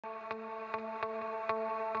I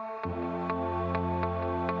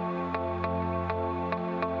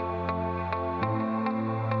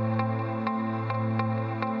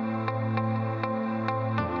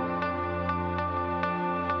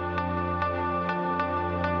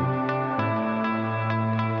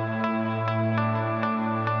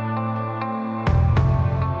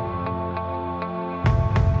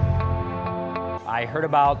heard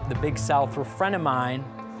about the Big Sell through a friend of mine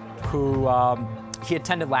who he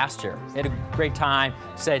attended last year. He had a great time,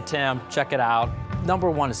 said, Tim, check it out.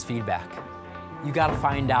 Number one is feedback. You gotta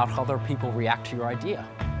find out how other people react to your idea.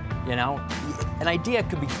 You know, an idea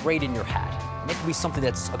could be great in your head. It could be something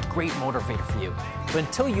that's a great motivator for you. But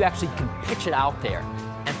until you actually can pitch it out there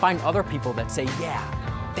and find other people that say, yeah,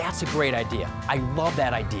 that's a great idea. I love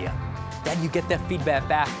that idea. Then you get that feedback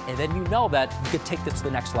back, and then you know that you could take this to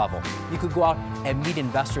the next level. You could go out and meet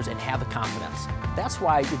investors and have the confidence. That's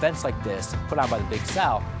why events like this, put on by the Big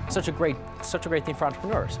Sell, such a great thing for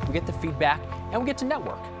entrepreneurs. We get the feedback, and we get to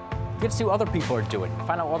network. We get to see what other people are doing,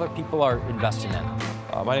 find out what other people are investing in.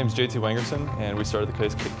 My name is JT Wangerson, and we started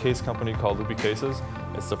the case company called Loopy Cases.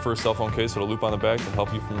 It's the first cell phone case with a loop on the back to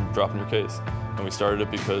help you from dropping your case. And we started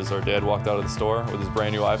it because our dad walked out of the store with his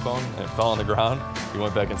brand new iPhone and it fell on the ground. We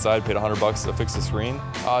went back inside, paid $100 to fix the screen.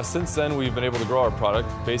 Since then, we've been able to grow our product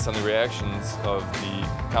based on the reactions of the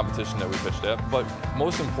competition that we pitched at. But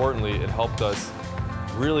most importantly, it helped us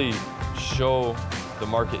really show the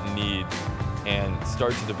market need and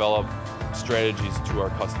start to develop strategies to our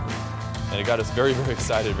customers. And it got us very, very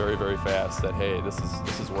excited very, very fast that, hey, this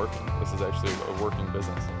is working. This is actually a working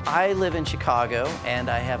business. I live in Chicago, and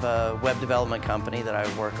I have a web development company that I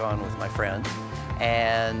work on with my friend.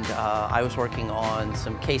 And I was working on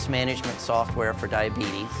some case management software for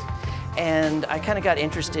diabetes. And I kind of got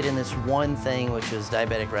interested in this one thing, which was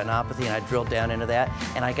diabetic retinopathy, and I drilled down into that,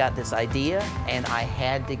 and I got this idea, and I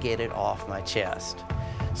had to get it off my chest.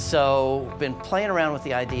 So, been playing around with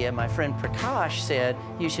the idea. My friend Prakash said,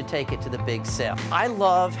 you should take it to the Big Sell. I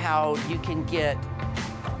love how you can get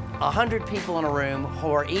 100 people in a room who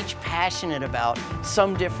are each passionate about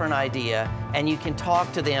some different idea, and you can talk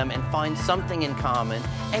to them and find something in common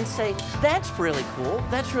and say, that's really cool,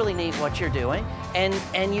 that's really neat what you're doing,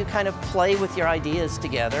 and you kind of play with your ideas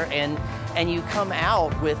together, and you come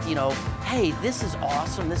out with, you know, hey, this is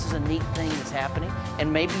awesome, this is a neat thing that's happening,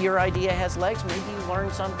 and maybe your idea has legs, maybe you learn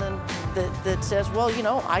something that says, well, you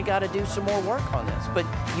know, I gotta do some more work on this. But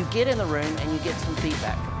you get in the room and you get some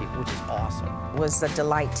feedback from people, which is awesome. It was a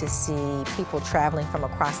delight to see people traveling from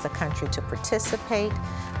across the country to participate.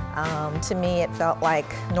 To me, it felt like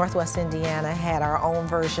Northwest Indiana had our own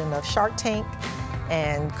version of Shark Tank,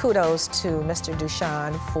 and kudos to Mr.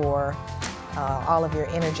 Dushan for all of your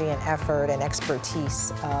energy and effort and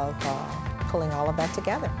expertise of pulling all of that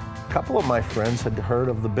together. A couple of my friends had heard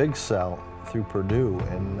of the Big Sell through Purdue,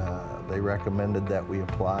 and they recommended that we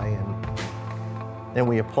apply, and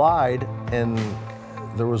we applied, and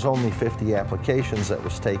there was only 50 applications that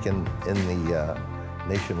was taken in the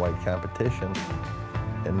nationwide competition,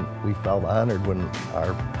 and we felt honored when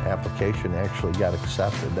our application actually got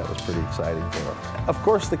accepted. That was pretty exciting for us. Of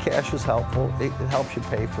course, the cash is helpful. It helps you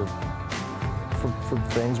pay for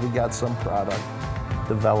things. We got some product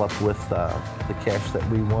developed with the cash that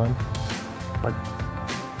we won, but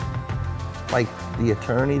like the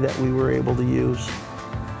attorney that we were able to use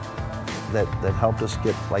that helped us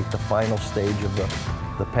get like the final stage of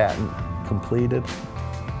the patent completed.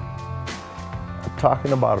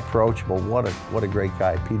 Talking about approachable, what a great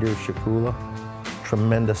guy, Peter Shakula.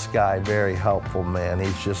 Tremendous guy, very helpful man.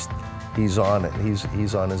 He's on it.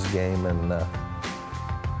 He's on his game, and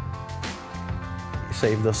he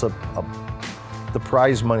saved us the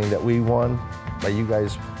prize money that we won by you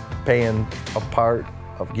guys paying a part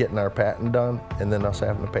of getting our patent done, and then us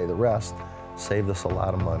having to pay the rest. Saved us a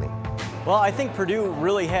lot of money. Well, I think Purdue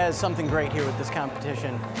really has something great here with this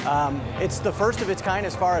competition. It's the first of its kind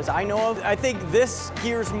as far as I know of. I think this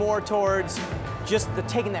gears more towards just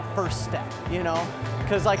taking that first step, you know?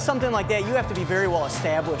 Because like something like that, you have to be very well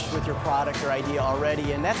established with your product or idea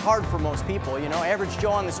already, and that's hard for most people, you know? Average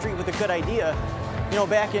Joe on the street with a good idea, you know,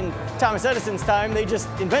 back in Thomas Edison's time, they just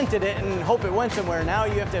invented it and hope it went somewhere. Now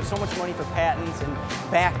you have to have so much money for patents and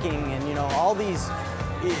backing and, you know, all these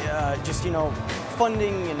just, you know,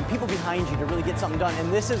 funding and people behind you to really get something done.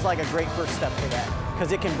 And this is like a great first step for that,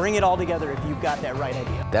 because it can bring it all together if you've got that right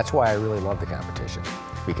idea. That's why I really love the competition,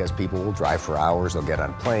 because people will drive for hours, they'll get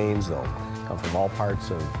on planes, they'll come from all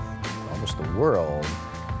parts of almost the world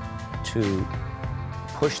to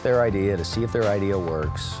push their idea, to see if their idea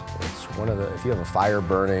works. It's one of the, if you have a fire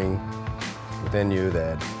burning within you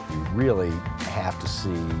that you really have to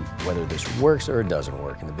see whether this works or it doesn't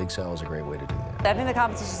work, and the Big Sell is a great way to do that. I think the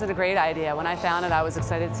competition is a great idea. When I found it, I was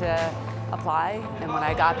excited to apply, and when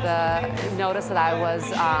I got the notice that I was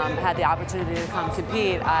had the opportunity to come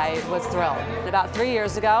compete, I was thrilled. About 3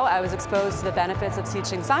 years ago, I was exposed to the benefits of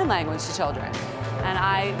teaching sign language to children, and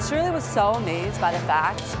I truly was so amazed by the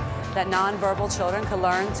fact that nonverbal children could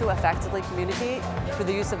learn to effectively communicate through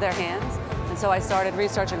the use of their hands. And so I started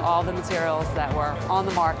researching all the materials that were on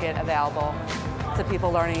the market available to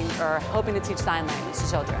people learning or hoping to teach sign language to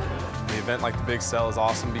children. The event like the Big Sell is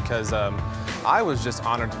awesome because I was just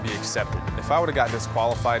honored to be accepted. If I would have got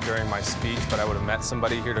disqualified during my speech, but I would have met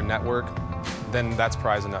somebody here to network, then that's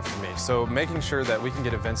prize enough for me. So making sure that we can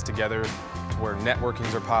get events together to where networking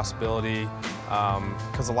is a possibility,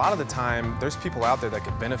 because a lot of the time there's people out there that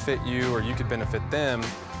could benefit you or you could benefit them,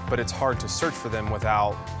 but it's hard to search for them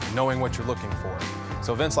without knowing what you're looking for.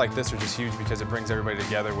 So events like this are just huge because it brings everybody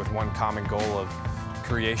together with one common goal of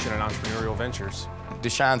creation and entrepreneurial ventures.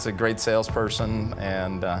 Deshaun's a great salesperson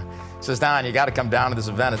and says, Don, you got to come down to this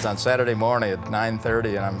event. It's on Saturday morning at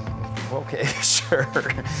 9:30, and I'm, okay, sure.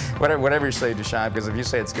 Whatever you say, Deshaun, because if you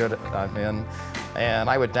say it's good, I'm in. And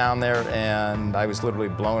I went down there and I was literally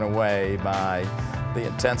blown away by the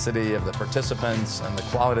intensity of the participants and the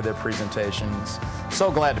quality of their presentations. So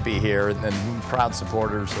glad to be here and proud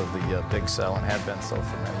supporters of the Big Sell and have been so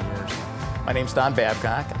for many years. My name's Don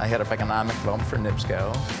Babcock. I head up economic development for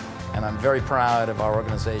NIPSCO, and I'm very proud of our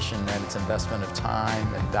organization and its investment of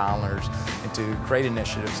time and dollars into great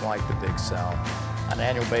initiatives like the Big Sell. On an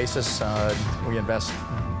annual basis, we invest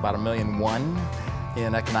about $1.1 million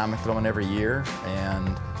in economic development every year,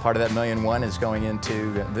 and part of that $1.1 million is going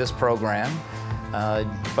into this program.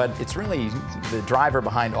 But it's really the driver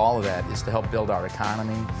behind all of that is to help build our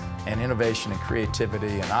economy, and innovation and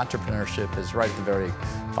creativity and entrepreneurship is right at the very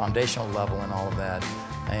foundational level in all of that.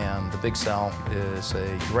 And the Big Sell is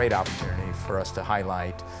a great opportunity for us to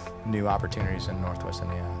highlight new opportunities in Northwest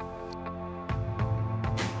Indiana.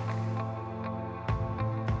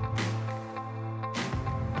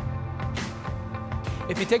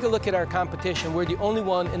 If you take a look at our competition, we're the only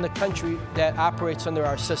one in the country that operates under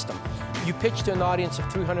our system. You pitch to an audience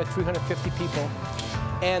of 300, 350 people,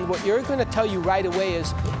 and what you're going to tell you right away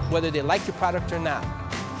is whether they like your product or not.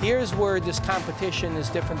 Here's where this competition is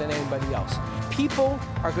different than anybody else. People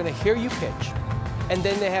are going to hear you pitch, and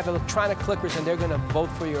then they have electronic clickers and they're going to vote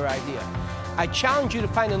for your idea. I challenge you to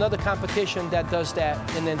find another competition that does that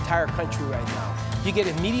in the entire country right now. You get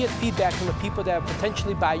immediate feedback from the people that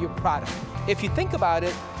potentially buy your product. If you think about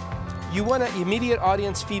it, you want an immediate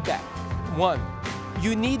audience feedback. One,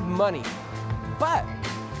 you need money, but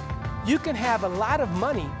you can have a lot of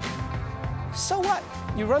money. So what?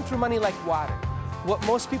 You run through money like water. What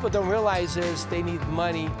most people don't realize is they need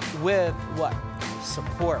money with what?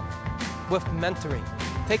 Support, with mentoring.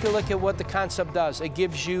 Take a look at what the concept does. It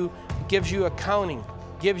gives you accounting,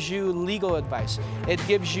 gives you legal advice. It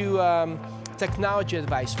gives you technology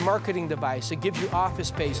advice, marketing advice. It gives you office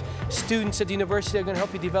space. Students at the university are going to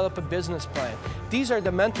help you develop a business plan. These are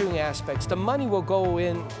the mentoring aspects. The money will go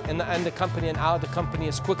in the company and out of the company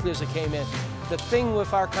as quickly as it came in. The thing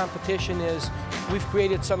with our competition is we've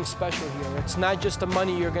created something special here. It's not just the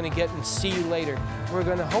money you're going to get and see you later. We're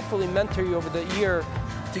going to hopefully mentor you over the year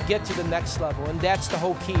to get to the next level, and that's the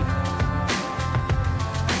whole key.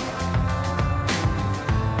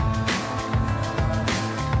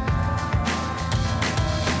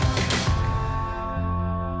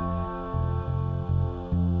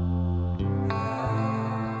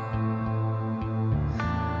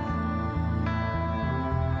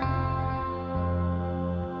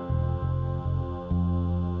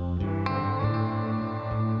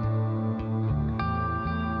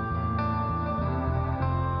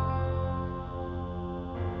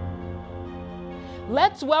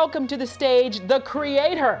 Let's welcome to the stage the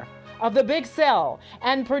creator of the Big Sell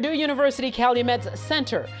and Purdue University Calumet's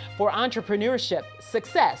Center for Entrepreneurship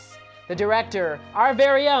Success, the director, our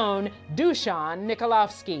very own Dusan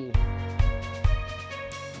Nikolovsky.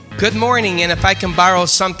 Good morning, and if I can borrow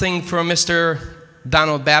something from Mr.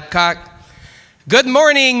 Donald Babcock. Good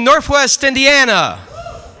morning, Northwest Indiana.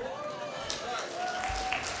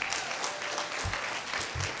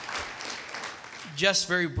 Just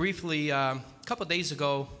very briefly, a couple days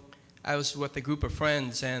ago, I was with a group of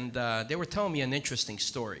friends, and they were telling me an interesting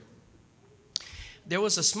story. There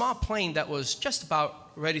was a small plane that was just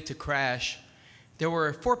about ready to crash. There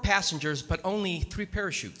were 4 passengers, but only 3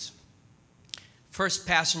 parachutes. First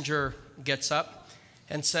passenger gets up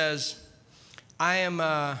and says, I am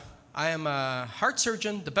a heart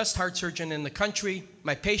surgeon, the best heart surgeon in the country.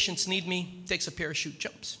 My patients need me. Takes a parachute,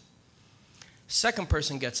 jumps. Second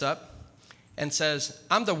person gets up and says,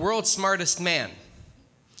 I'm the world's smartest man.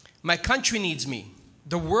 My country needs me.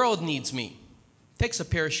 The world needs me. Takes a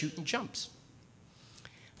parachute and jumps.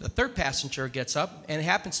 The third passenger gets up, and it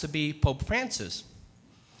happens to be Pope Francis.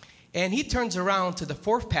 And he turns around to the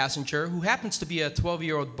fourth passenger, who happens to be a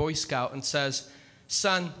 12-year-old Boy Scout, and says,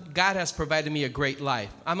 son, God has provided me a great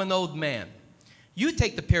life. I'm an old man. You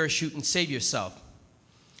take the parachute and save yourself.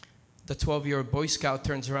 The 12-year-old Boy Scout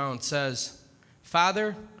turns around and says,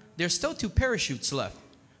 Father, there's still 2 parachutes left.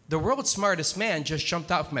 The world's smartest man just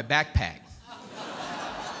jumped out of my backpack.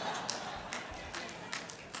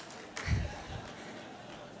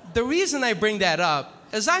 The reason I bring that up,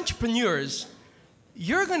 as entrepreneurs,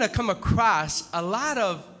 you're going to come across a lot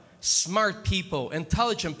of smart people,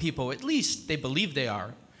 intelligent people, at least they believe they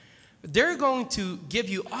are. They're going to give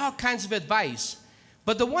you all kinds of advice,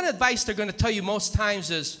 but the one advice they're going to tell you most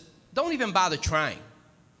times is, don't even bother trying,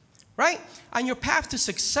 right? On your path to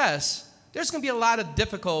success, there's going to be a lot of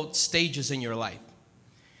difficult stages in your life.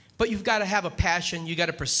 But you've got to have a passion, you got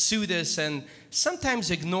to pursue this, and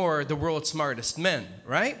sometimes ignore the world's smartest men,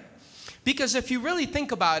 right? Because if you really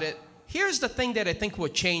think about it, here's the thing that I think will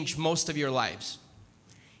change most of your lives.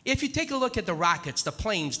 If you take a look at the rockets, the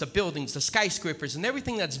planes, the buildings, the skyscrapers, and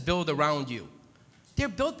everything that's built around you, they're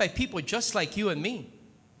built by people just like you and me.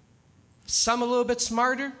 Some a little bit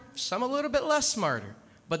smarter, some a little bit less smarter,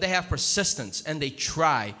 but they have persistence, and they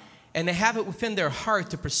try, and they have it within their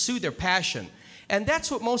heart to pursue their passion. And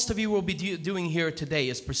that's what most of you will be doing here today,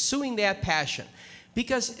 is pursuing that passion.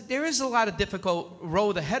 Because there is a lot of difficult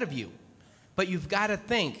road ahead of you. But you've got to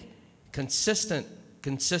think, consistent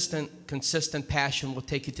passion will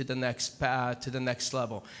take you to the next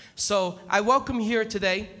level. So I welcome you here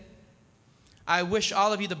today. I wish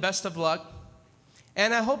all of you the best of luck.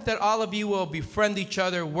 And I hope that all of you will befriend each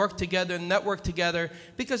other, work together, network together,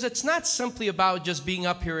 because it's not simply about just being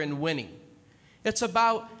up here and winning. It's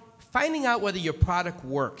about finding out whether your product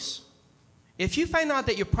works. If you find out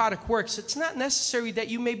that your product works, it's not necessary that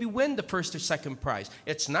you maybe win the first or second prize.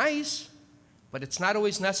 It's nice, but it's not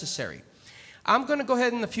always necessary. I'm going to go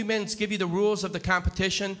ahead in a few minutes give you the rules of the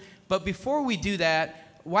competition, but before we do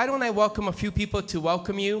that, why don't I welcome a few people to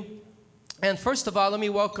welcome you. And first of all, let me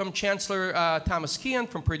welcome Chancellor Thomas Kean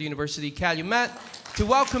from Purdue University Calumet to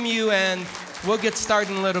welcome you, and we'll get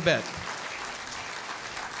started in a little bit.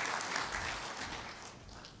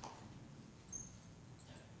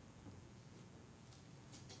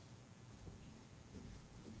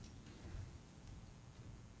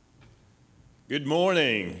 Good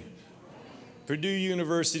morning. Purdue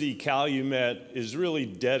University Calumet is really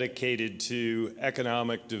dedicated to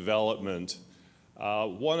economic development.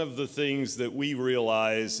 One of the things that we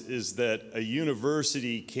realize is that a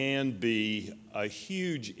university can be a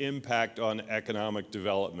huge impact on economic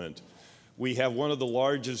development. We have one of the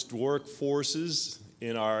largest workforces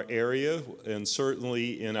in our area and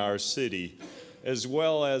certainly in our city, as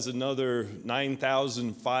well as another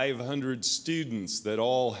 9,500 students that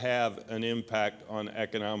all have an impact on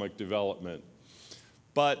economic development.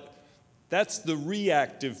 But that's the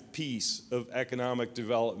reactive piece of economic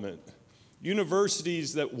development.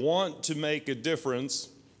 Universities that want to make a difference,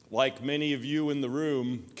 like many of you in the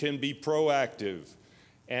room, can be proactive.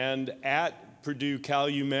 And at Purdue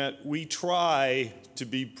Calumet, we try to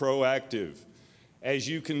be proactive. As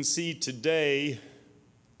you can see today,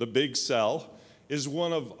 the Big Sell is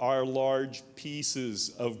one of our large pieces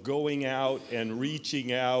of going out and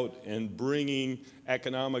reaching out and bringing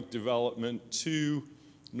economic development to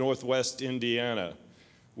Northwest Indiana.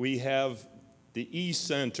 We have the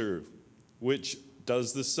E-Center, which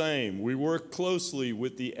does the same. We work closely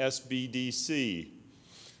with the SBDC.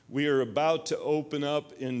 We are about to open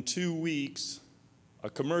up in 2 weeks a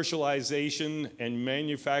commercialization and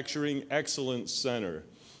manufacturing excellence center.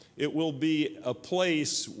 It will be a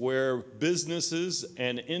place where businesses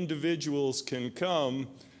and individuals can come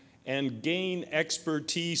and gain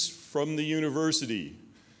expertise from the university.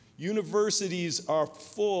 Universities are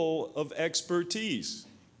full of expertise.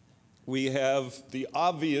 We have the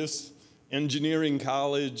obvious engineering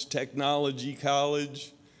college, technology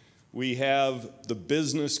college. We have the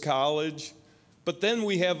business college. But then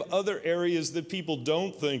we have other areas that people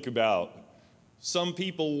don't think about. Some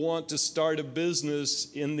people want to start a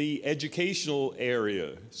business in the educational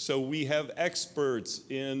area, so we have experts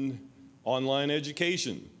in online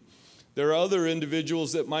education. There are other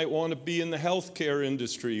individuals that might want to be in the healthcare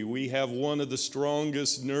industry. We have one of the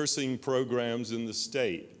strongest nursing programs in the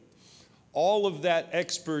state. All of that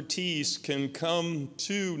expertise can come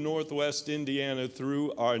to Northwest Indiana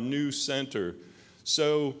through our new center.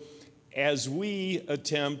 So as we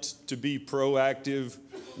attempt to be proactive,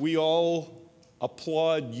 we all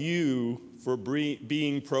applaud you for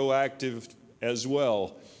being proactive as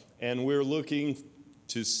well. And we're looking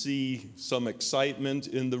to see some excitement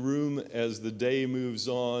in the room as the day moves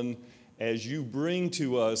on, as you bring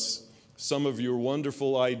to us some of your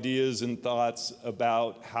wonderful ideas and thoughts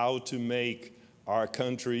about how to make our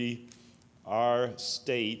country, our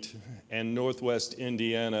state, and Northwest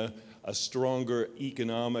Indiana a stronger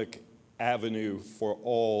economic avenue for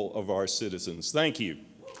all of our citizens. Thank you.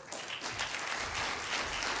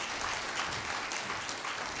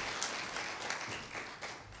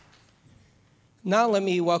 Now let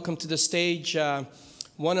me welcome to the stage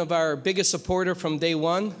one of our biggest supporters from day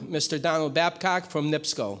one, Mr. Donald Babcock from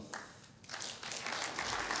NIPSCO.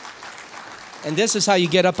 And this is how you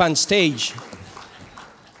get up on stage.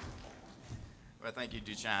 Well, thank you,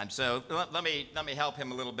 Dushan. So let me help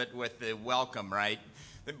him a little bit with the welcome, right?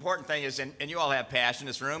 The important thing is, and you all have passion in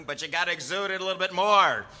this room, but you got to exude it a little bit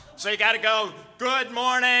more. So you got to go, good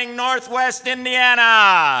morning, Northwest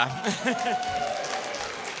Indiana.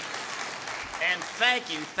 And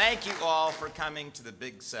thank you all for coming to the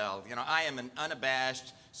Big Cell. You know, I am an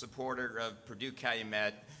unabashed supporter of Purdue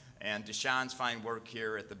Calumet and Dushan's fine work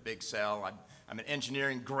here at the Big Cell. I'm an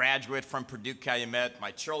engineering graduate from Purdue Calumet.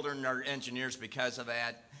 My children are engineers because of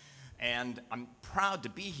that. And I'm proud to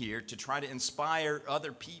be here to try to inspire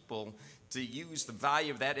other people to use the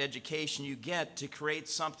value of that education you get to create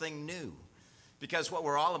something new. Because what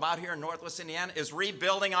we're all about here in Northwest Indiana is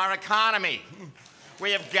rebuilding our economy.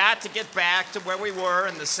 We have got to get back to where we were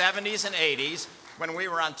in the 70s and 80s when we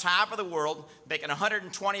were on top of the world, making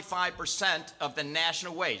 125% of the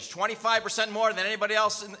national wage, 25% more than anybody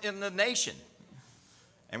else in the nation.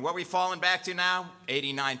 And what we've fallen back to now?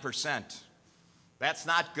 89%. That's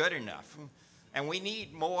not good enough. And we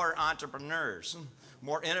need more entrepreneurs,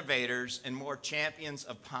 more innovators, and more champions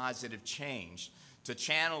of positive change to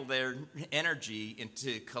channel their energy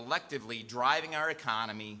into collectively driving our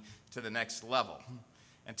economy to the next level.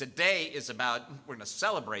 And today is about, we're going to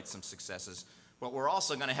celebrate some successes, but we're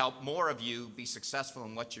also going to help more of you be successful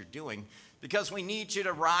in what you're doing, because we need you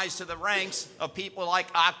to rise to the ranks of people like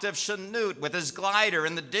Octave Chanute with his glider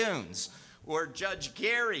in the dunes, or Judge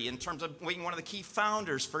Gary in terms of being one of the key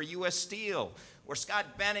founders for U.S. Steel, or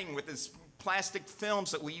Scott Benning with his plastic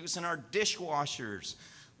films that we use in our dishwashers,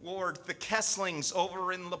 or the Kesslings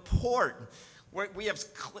over in LaPorte. We have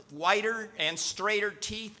whiter and straighter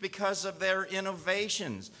teeth because of their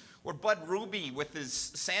innovations. Or Bud Ruby with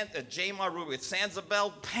his, J.Ma. Ruby with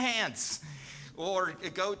Sanzabel pants. Or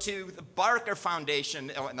go to the Barker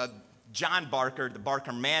Foundation, John Barker, the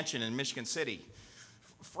Barker Mansion in Michigan City.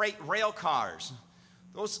 Freight rail cars.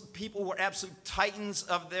 Those people were absolute titans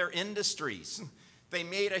of their industries. They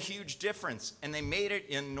made a huge difference, and they made it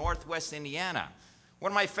in Northwest Indiana.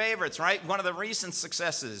 One of my favorites, right? One of the recent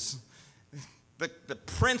successes. The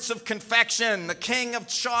Prince of Confection, the King of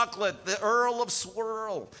Chocolate, the Earl of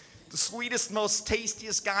Swirl, the sweetest, most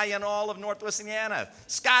tastiest guy in all of Northwest Indiana.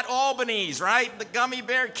 Scott Albanese, right? The Gummy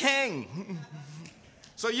Bear King.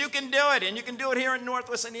 So you can do it, and you can do it here in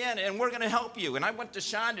Northwest Indiana, and we're going to help you. And I want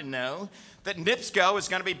Dushan to know that NIPSCO is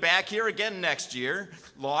going to be back here again next year,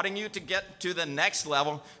 lauding you to get to the next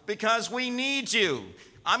level, because we need you.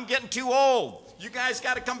 I'm getting too old. You guys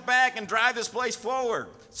got to come back and drive this place forward.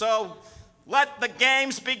 So let the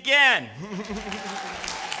games begin.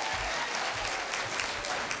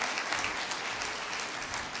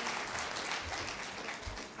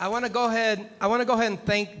 I want to go ahead and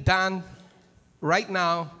thank Don right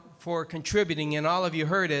now for contributing, and all of you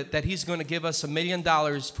heard it, that he's going to give us $1 million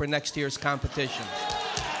for next year's competition.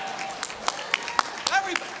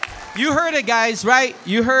 Everybody. You heard it, guys, right?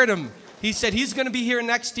 You heard him. He said he's going to be here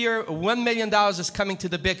next year. $1 million is coming to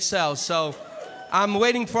the Big Cell. So I'm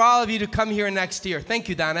waiting for all of you to come here next year. Thank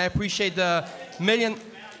you, Don. I appreciate the million.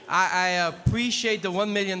 I appreciate the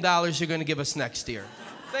 $1 million you're going to give us next year.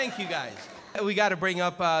 Thank you, guys. We got to bring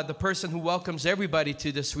up the person who welcomes everybody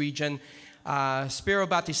to this region, Spiro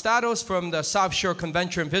Batistados from the South Shore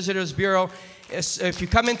Convention and Visitors Bureau. If you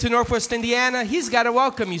come into Northwest Indiana, he's got to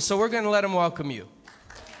welcome you, so we're going to let him welcome you.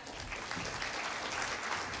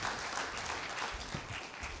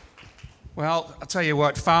 Well, I'll tell you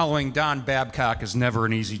what, following Don Babcock is never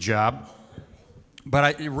an easy job,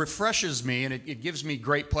 but it refreshes me, and it gives me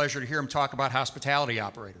great pleasure to hear him talk about hospitality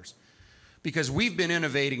operators, because we've been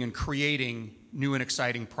innovating and creating new and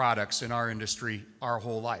exciting products in our industry our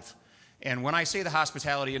whole life. And when I say the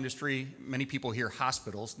hospitality industry, many people hear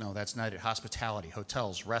hospitals. No, that's not it. Hospitality,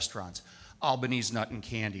 hotels, restaurants, Albanese Nut and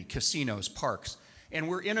Candy, casinos, parks. And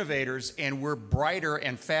we're innovators, and we're brighter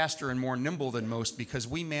and faster and more nimble than most because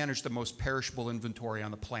we manage the most perishable inventory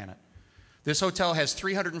on the planet. This hotel has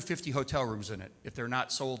 350 hotel rooms in it. If they're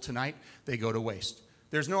not sold tonight, they go to waste.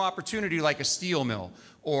 There's no opportunity like a steel mill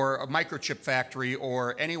or a microchip factory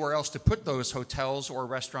or anywhere else to put those hotels or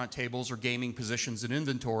restaurant tables or gaming positions in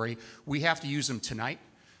inventory. We have to use them tonight,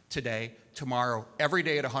 today, tomorrow, every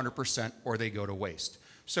day at 100%, or they go to waste.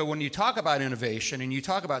 So when you talk about innovation and you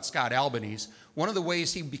talk about Scott Albanese, one of the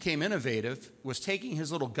ways he became innovative was taking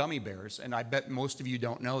his little gummy bears, and I bet most of you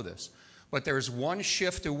don't know this, but there's one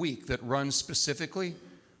shift a week that runs specifically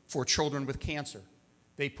for children with cancer.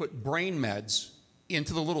 They put brain meds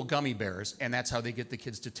into the little gummy bears, and that's how they get the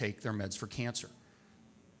kids to take their meds for cancer.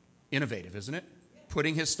 Innovative, isn't it?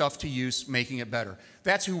 Putting his stuff to use, making it better.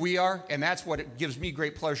 That's who we are, and that's what it gives me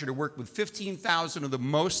great pleasure to work with 15,000 of the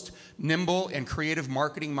most nimble and creative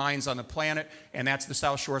marketing minds on the planet, and that's the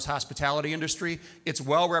South Shore's hospitality industry. It's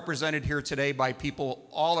well represented here today by people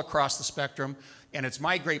all across the spectrum, and it's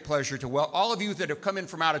my great pleasure to all of you that have come in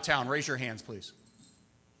from out of town, raise your hands, please.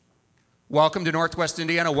 Welcome to Northwest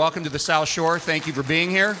Indiana. Welcome to the South Shore. Thank you for being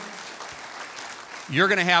here. You're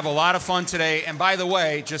going to have a lot of fun today. And by the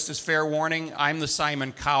way, just as fair warning, I'm the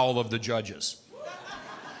Simon Cowell of the judges.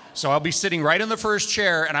 So I'll be sitting right in the first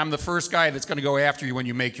chair, and I'm the first guy that's going to go after you when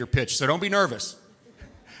you make your pitch. So don't be nervous.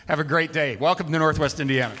 Have a great day. Welcome to Northwest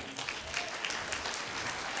Indiana.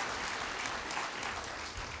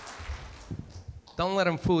 Don't let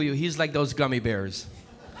him fool you. He's like those gummy bears.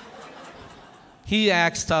 He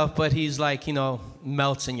acts tough, but he's like, you know,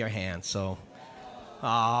 melts in your hand. So,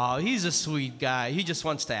 oh, he's a sweet guy. He just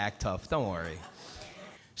wants to act tough. Don't worry.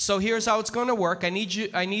 So here's how it's going to work. I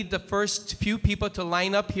need the first few people to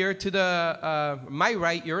line up here to the my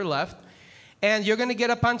right, your left, and you're going to get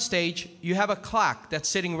up on stage. You have a clock that's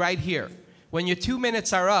sitting right here. When your 2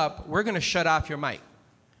 minutes are up, we're going to shut off your mic.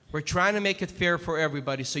 We're trying to make it fair for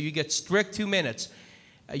everybody, so you get strict 2 minutes.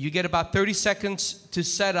 You get about 30 seconds to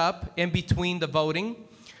set up in between the voting.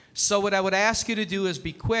 So what I would ask you to do is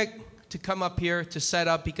be quick to come up here to set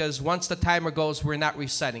up, because once the timer goes, we're not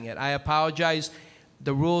resetting it. I apologize.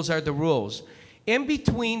 The rules are the rules. In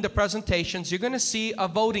between the presentations, you're going to see a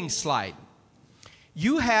voting slide.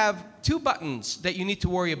 You have two buttons that you need to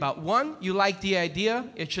worry about. One, you like the idea.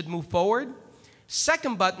 It should move forward.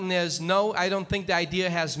 Second button is, no, I don't think the idea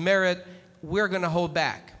has merit. We're going to hold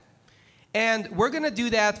back. And we're going to do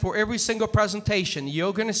that for every single presentation.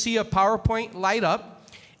 You're going to see a PowerPoint light up,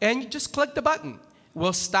 and you just click the button.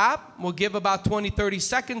 We'll stop. We'll give about 20, 30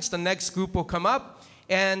 seconds. The next group will come up,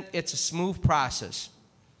 and it's a smooth process.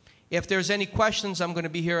 If there's any questions, I'm going to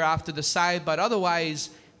be here off to the side, but otherwise,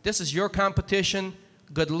 this is your competition.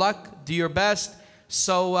 Good luck. Do your best.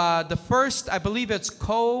 So the first, I believe it's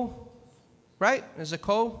Cole, right? Is it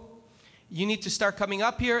Cole? You need to start coming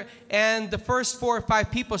up here, and the first 4 or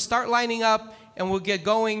 5 people start lining up, and we'll get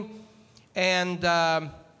going. And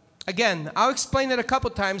again, I'll explain it a couple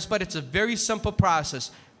times, but it's a very simple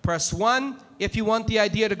process. Press 1 if you want the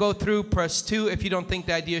idea to go through. Press 2 if you don't think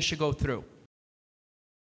the idea should go through.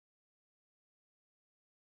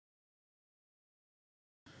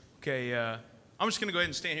 Okay, I'm just going to go ahead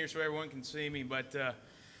and stand here so everyone can see me, but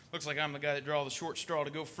looks like I'm the guy that draws the short straw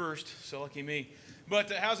to go first, so lucky me. But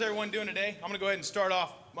how's everyone doing today? I'm going to go ahead and start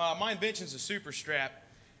off. My invention is a super strap.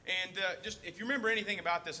 And just if you remember anything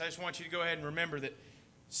about this, I just want you to go ahead and remember that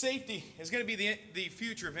safety is going to be the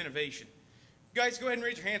future of innovation. Guys, go ahead and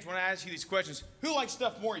raise your hands when I ask you these questions. Who likes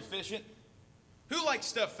stuff more efficient? Who likes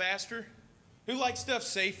stuff faster? Who likes stuff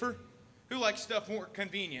safer? Who likes stuff more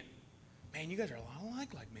convenient? Man, you guys are a lot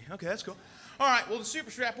alike like me. Okay, that's cool. All right, well, the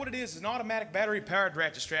super strap, what it is an automatic battery-powered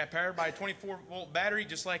ratchet strap powered by a 24-volt battery,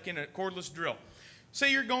 just like in a cordless drill. Say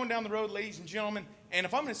you're going down the road, ladies and gentlemen, and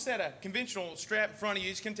if I'm going to set a conventional strap in front of you,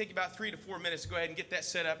 it's going to take you about 3 to 4 minutes to go ahead and get that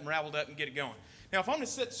set up and raveled up and get it going. Now, if I'm going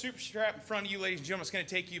to set the super strap in front of you, ladies and gentlemen, it's going to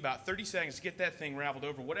take you about 30 seconds to get that thing raveled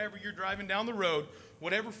over. Whatever you're driving down the road,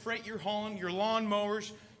 whatever freight you're hauling, your lawn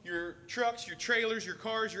mowers, your trucks, your trailers, your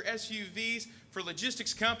cars, your SUVs, for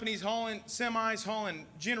logistics companies hauling semis, hauling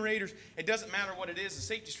generators, it doesn't matter what it is, the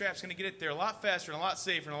safety strap's going to get it there a lot faster and a lot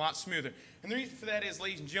safer and a lot smoother. And the reason for that is,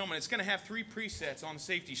 ladies and gentlemen, it's going to have 3 presets on the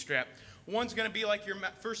safety strap. One's going to be like your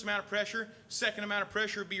first amount of pressure, second amount of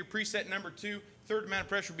pressure will be your preset number 2, third amount of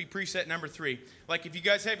pressure will be preset number 3. Like if you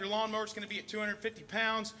guys have your lawnmower, it's going to be at 250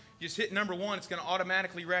 pounds, you just hit number 1, it's going to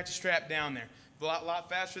automatically ratchet strap down there. A lot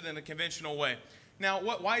faster than the conventional way. Now,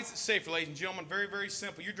 why is it safer, ladies and gentlemen? Very, very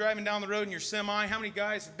simple. You're driving down the road in your semi. How many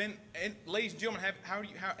guys have been, and ladies and gentlemen, how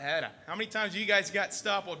many times have you guys got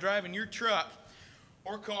stopped while driving your truck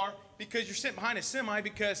or car because you're sitting behind a semi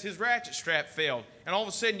because his ratchet strap failed? And all of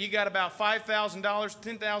a sudden, you got about $5,000,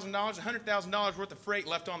 $10,000, $100,000 worth of freight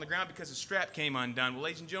left on the ground because the strap came undone. Well,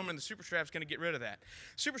 ladies and gentlemen, the super strap is going to get rid of that.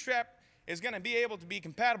 Super strap is going to be able to be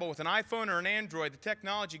compatible with an iPhone or an Android, the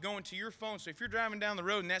technology going to your phone. So if you're driving down the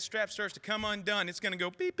road and that strap starts to come undone, it's going to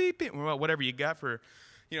go beep, beep, beep, well, whatever you got for,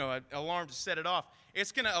 an alarm to set it off.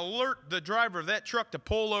 It's going to alert the driver of that truck to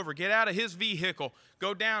pull over, get out of his vehicle,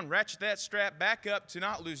 go down, ratchet that strap back up to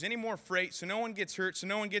not lose any more freight so no one gets hurt, so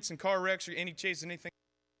no one gets in car wrecks or any chase anything.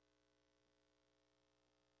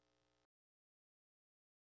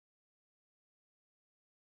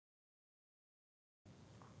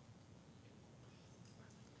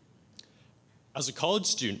 As a college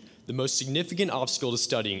student, the most significant obstacle to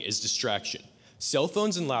studying is distraction. Cell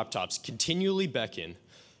phones and laptops continually beckon,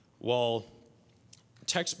 while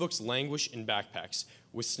textbooks languish in backpacks.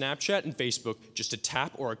 With Snapchat and Facebook just a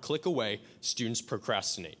tap or a click away, students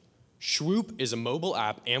procrastinate. Shwoop is a mobile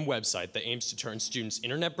app and website that aims to turn students'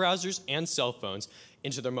 internet browsers and cell phones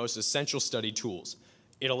into their most essential study tools.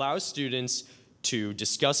 It allows students to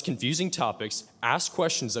discuss confusing topics, ask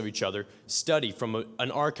questions of each other, study from an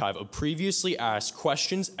archive of previously asked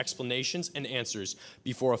questions, explanations, and answers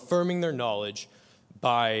before affirming their knowledge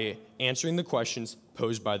by answering the questions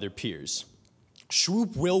posed by their peers.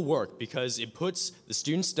 Shwoop will work because it puts the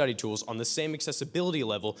student study tools on the same accessibility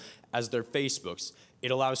level as their Facebooks.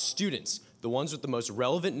 It allows students, the ones with the most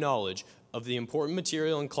relevant knowledge of the important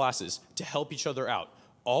material in classes, to help each other out,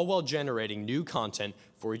 all while generating new content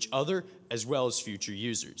for each other as well as future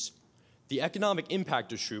users. The economic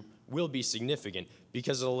impact of Shwoop will be significant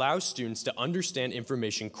because it allows students to understand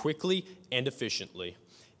information quickly and efficiently.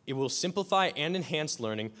 It will simplify and enhance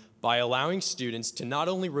learning by allowing students to not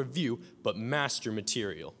only review but master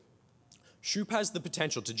material. Shwoop has the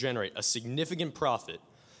potential to generate a significant profit.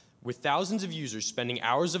 With thousands of users spending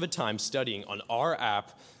hours of a time studying on our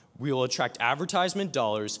app, we will attract advertisement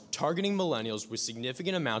dollars targeting millennials with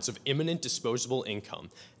significant amounts of imminent disposable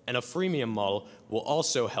income, and a freemium model will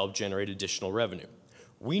also help generate additional revenue.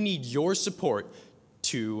 We need your support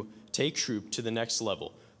to take Shwoop to the next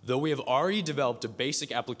level. Though we have already developed a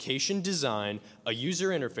basic application design, a user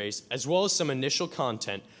interface, as well as some initial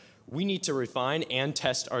content, we need to refine and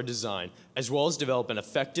test our design, as well as develop an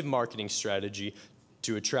effective marketing strategy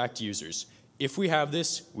to attract users. If we have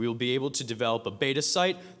this, we will be able to develop a beta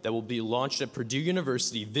site that will be launched at Purdue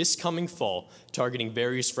University this coming fall, targeting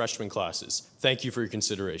various freshman classes. Thank you for your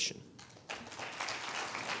consideration.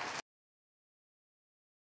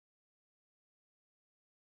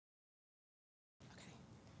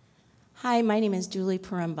 Hi, my name is Julie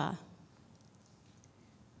Paremba.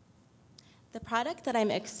 The product that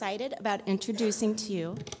I'm excited about introducing to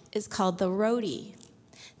you is called the Roadie.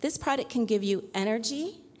 This product can give you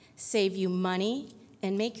energy, save you money,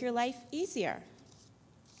 and make your life easier.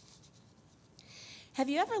 Have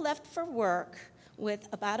you ever left for work with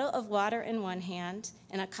a bottle of water in one hand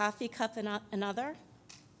and a coffee cup in another?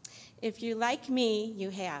 If you're like me,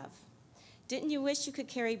 you have. Didn't you wish you could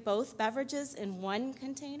carry both beverages in one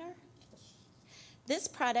container? This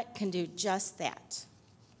product can do just that.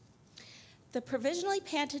 The provisionally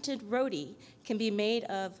patented Roadie can be made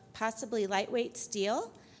of possibly lightweight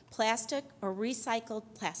steel, plastic, or recycled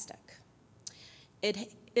plastic.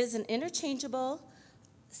 It is an interchangeable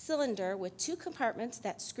cylinder with two compartments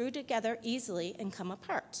that screw together easily and come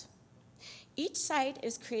apart. Each side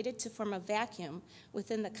is created to form a vacuum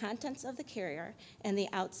within the contents of the carrier and the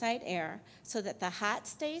outside air so that the hot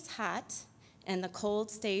stays hot and the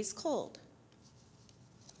cold stays cold.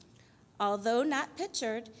 Although not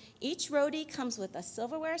pictured, each Roadie comes with a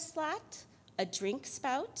silverware slot, a drink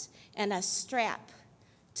spout, and a strap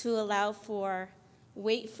to allow for,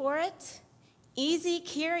 wait for it, easy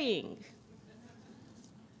carrying.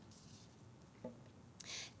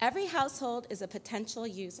 Every household is a potential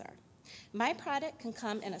user. My product can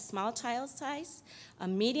come in a small child size, a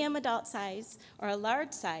medium adult size, or a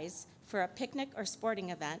large size for a picnic or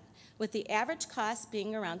sporting event, with the average cost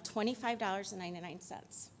being around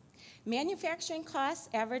 $25.99. Manufacturing costs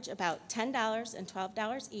average about $10 and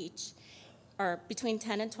 $12 each, or between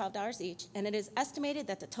 $10 and $12 each, and it is estimated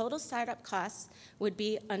that the total startup costs would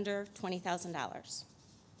be under $20,000.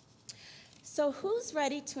 So who's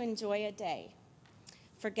ready to enjoy a day?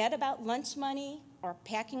 Forget about lunch money or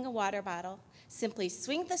packing a water bottle. Simply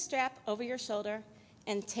swing the strap over your shoulder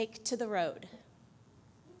and take to the road.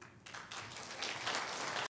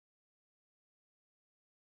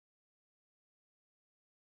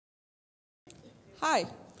 Hi,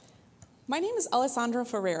 my name is Alessandra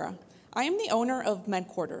Ferreira. I am the owner of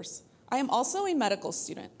MedQuarters. I am also a medical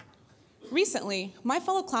student. Recently, my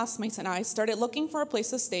fellow classmates and I started looking for a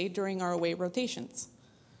place to stay during our away rotations.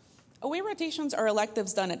 Away rotations are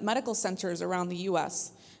electives done at medical centers around the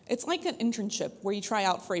U.S. It's like an internship where you try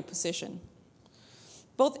out for a position.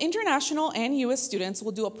 Both international and US students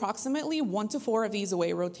will do approximately 1 to 4 of these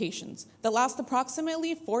away rotations that last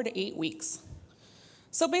approximately 4 to 8 weeks.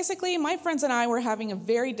 So basically, my friends and I were having a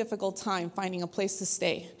very difficult time finding a place to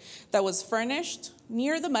stay that was furnished,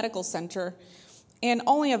 near the medical center, and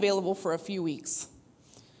only available for a few weeks.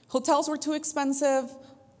 Hotels were too expensive.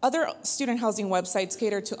 Other student housing websites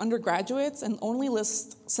cater to undergraduates and only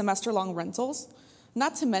list semester-long rentals,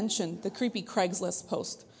 not to mention the creepy Craigslist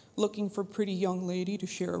post, looking for pretty young lady to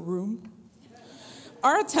share a room.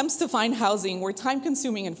 Our attempts to find housing were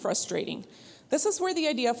time-consuming and frustrating. This is where the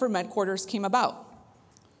idea for MedQuarters came about.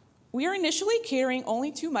 We are initially catering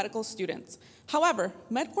only to medical students. However,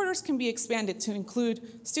 MedQuarters can be expanded to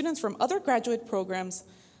include students from other graduate programs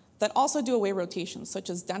that also do away rotations, such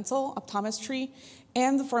as dental, optometry,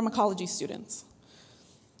 and the pharmacology students.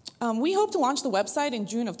 We hope to launch the website in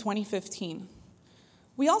June of 2015.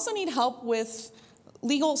 We also need help with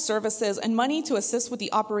legal services and money to assist with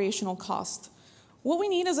the operational cost. What we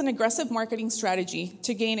need is an aggressive marketing strategy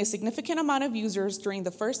to gain a significant amount of users during the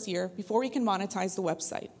first year before we can monetize the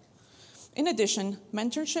website. In addition,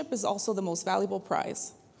 mentorship is also the most valuable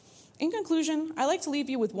prize. In conclusion, I'd like to leave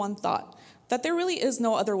you with one thought, that there really is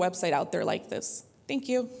no other website out there like this. Thank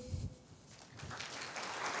you.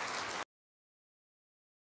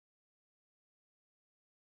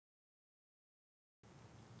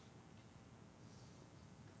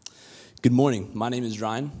 Good morning. My name is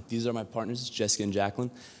Ryan. These are my partners, Jessica and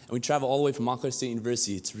Jacqueline, and we travel all the way from Montclair State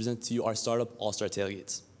University to present to you our startup, All-Star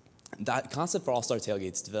Tailgates. That concept for All-Star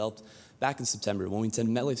Tailgates developed back in September when we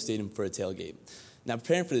attended MetLife Stadium for a tailgate. Now,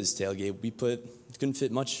 preparing for this tailgate, we couldn't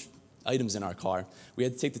fit much items in our car. We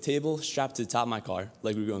had to take the table strapped to the top of my car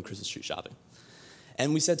like we were going Christmas tree shopping.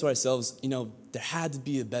 And we said to ourselves, there had to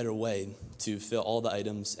be a better way to fill all the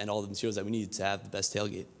items and all the materials that we needed to have the best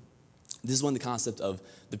tailgate. This is when the concept of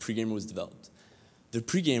the pre-gamer was developed. The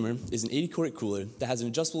pre-gamer is an 80-quart cooler that has an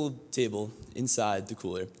adjustable table inside the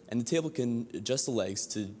cooler, and the table can adjust the legs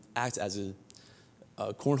to act as a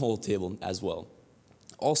cornhole table as well.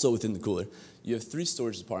 Also within the cooler, you have 3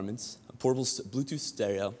 storage compartments, a portable Bluetooth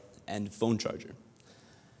stereo, and phone charger.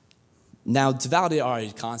 Now, to validate our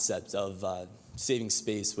concept of saving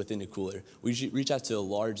space within a cooler, we reach out to a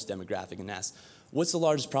large demographic and ask, what's the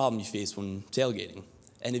largest problem you face when tailgating?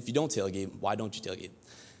 And if you don't tailgate, why don't you tailgate?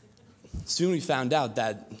 Soon we found out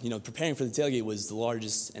that preparing for the tailgate was the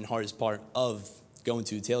largest and hardest part of going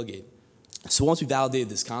to a tailgate. So once we validated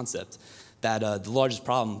this concept, that the largest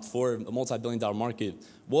problem for a multi-billion-dollar market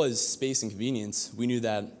was space and convenience, we knew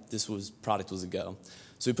that this product was a go.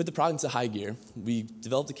 So we put the product into high gear, we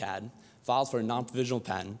developed a CAD, filed for a non-provisional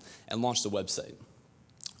patent, and launched the website.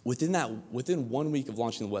 Within 1 week of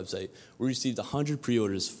launching the website, we received 100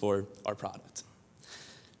 pre-orders for our product.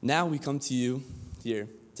 Now we come to you here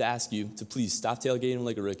to ask you to please stop tailgating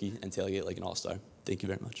like a rookie and tailgate like an all-star. Thank you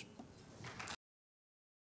very much.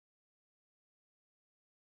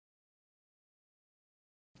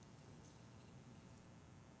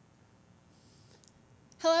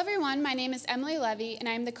 Hello everyone, my name is Emily Levy and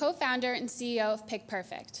I am the co-founder and CEO of Pick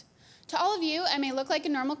Perfect. To all of you, I may look like a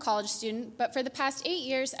normal college student, but for the past 8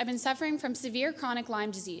 years, I've been suffering from severe chronic Lyme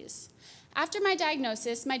disease. After my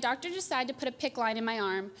diagnosis, my doctor decided to put a PICC line in my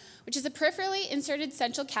arm, which is a peripherally inserted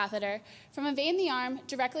central catheter from a vein in the arm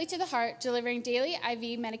directly to the heart, delivering daily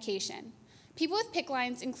IV medication. People with PICC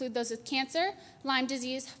lines include those with cancer, Lyme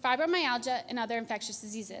disease, fibromyalgia, and other infectious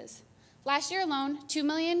diseases. Last year alone, 2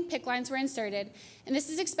 million PICC lines were inserted, and this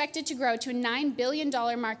is expected to grow to a $9 billion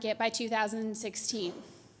market by 2016.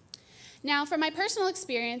 Now, from my personal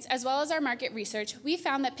experience, as well as our market research, we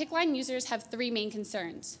found that PICC line users have 3 main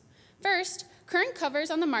concerns. First, current covers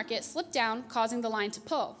on the market slip down, causing the line to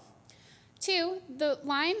pull. 2, the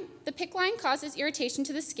PICC line causes irritation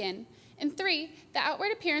to the skin. And 3, the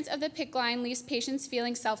outward appearance of the PICC line leaves patients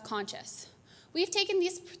feeling self-conscious. We've taken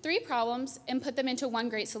these 3 problems and put them into one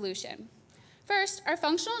great solution. First, our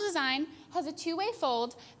functional design has a 2-way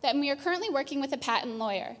fold that we are currently working with a patent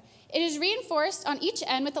lawyer. It is reinforced on each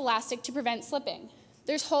end with elastic to prevent slipping.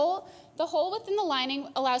 The hole within the lining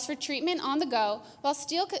allows for treatment on the go while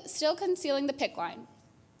still concealing the PICC line.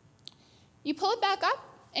 You pull it back up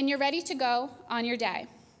and you're ready to go on your day.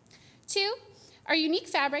 2, our unique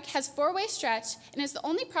fabric has 4-way stretch and is the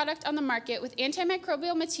only product on the market with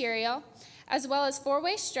antimicrobial material as well as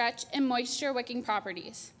 4-way stretch and moisture wicking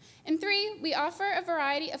properties. And 3, we offer a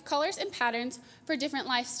variety of colors and patterns for different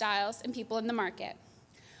lifestyles and people in the market.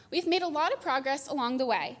 We've made a lot of progress along the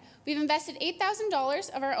way. We've invested $8,000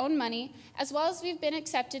 of our own money, as well as we've been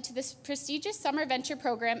accepted to this prestigious summer venture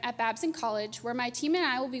program at Babson College, where my team and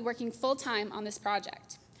I will be working full-time on this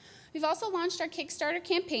project. We've also launched our Kickstarter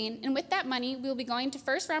campaign, and with that money, we will be going to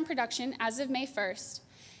first-round production as of May 1st,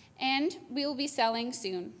 and we will be selling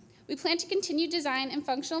soon. We plan to continue design and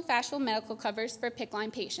functional fashionable medical covers for PICC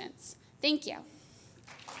line patients. Thank you.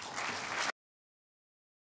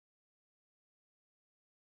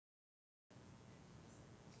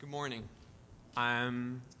 Good morning.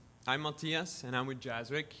 I'm Matthias, and I'm with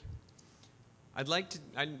Jaswick.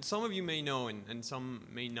 Some of you may know and some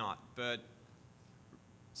may not, but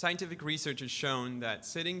scientific research has shown that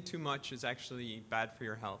sitting too much is actually bad for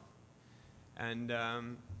your health. And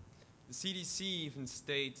the CDC even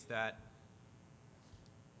states that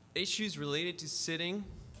issues related to sitting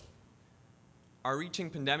are reaching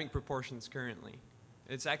pandemic proportions currently.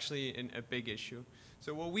 It's actually a big issue.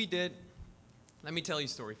 So what we did, let me tell you a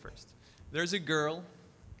story first. There's a girl,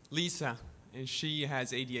 Lisa, and she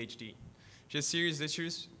has ADHD. She has serious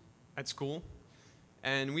issues at school,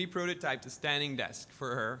 and we prototyped a standing desk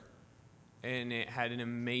for her, and it had an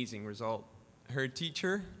amazing result. Her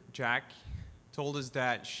teacher, Jack, told us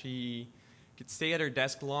that she could stay at her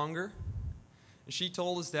desk longer, and she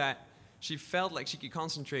told us that she felt like she could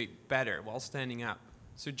concentrate better while standing up.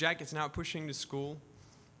 So Jack is now pushing the school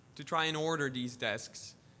to try and order these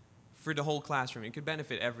desks for the whole classroom. It could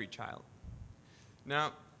benefit every child.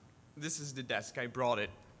 Now, this is the desk. I brought it.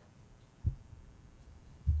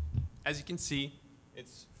 As you can see,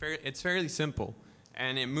 it's fairly simple,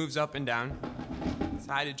 and it moves up and down. It's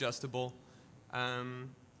height adjustable, and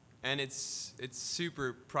it's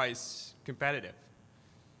super price competitive.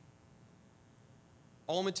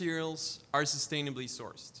 All materials are sustainably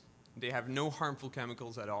sourced. They have no harmful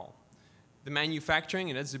chemicals at all. The manufacturing,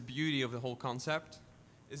 and that's the beauty of the whole concept,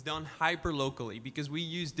 is done hyper-locally because we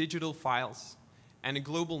use digital files and a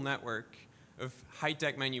global network of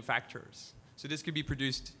high-tech manufacturers. So this could be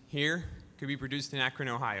produced here, could be produced in Akron,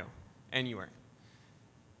 Ohio, anywhere.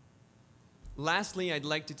 Lastly, I'd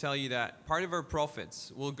like to tell you that part of our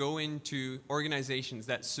profits will go into organizations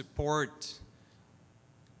that support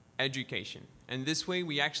education. And this way,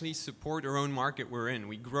 we actually support our own market we're in.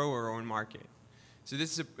 We grow our own market. So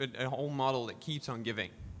this is a whole model that keeps on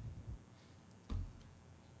giving.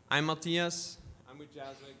 I'm Matthias. I'm with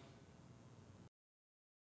Jaswick.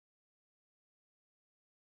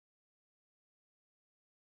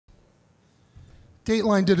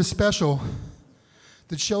 Dateline did a special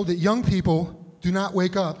that showed that young people do not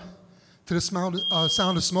wake up to the sound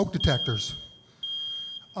of smoke detectors.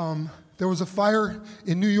 There was a fire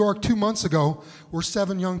in New York 2 months ago where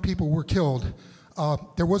 7 young people were killed.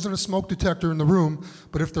 There wasn't a smoke detector in the room,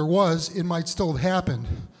 but if there was, it might still have happened.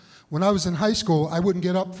 When I was in high school, I wouldn't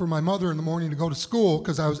get up for my mother in the morning to go to school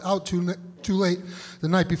because I was out too late the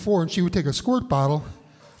night before, and she would take a squirt bottle,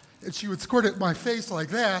 and she would squirt it in my face like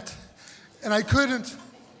that, and I couldn't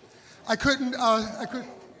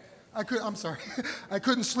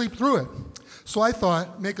sleep through it. So I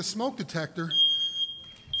thought, make a smoke detector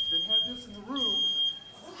that had this in the room,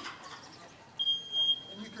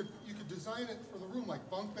 and you could design it for the room, like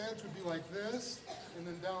bunk beds would be like this, and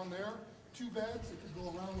then down there, 2 beds, it could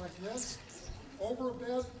go around like this, over a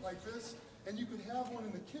bed like this, and you could have one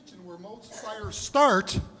in the kitchen where most fires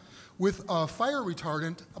start with a fire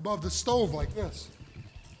retardant above the stove like this.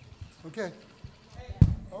 Okay.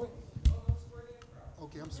 Oh,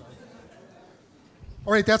 okay, I'm sorry.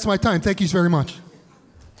 All right, that's my time. Thank you very much.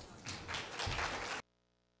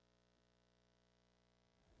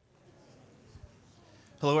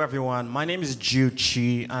 Hello everyone, my name is Jude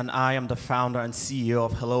Chi and I am the founder and CEO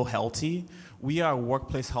of Hello Healthy. We are a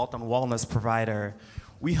workplace health and wellness provider.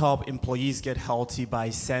 We help employees get healthy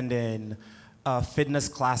by sending fitness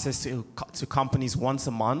classes to companies once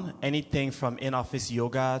a month, anything from in-office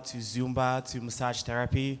yoga to Zumba to massage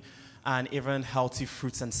therapy, and even healthy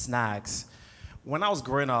fruits and snacks. When I was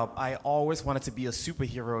growing up, I always wanted to be a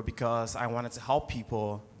superhero because I wanted to help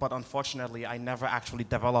people, but unfortunately, I never actually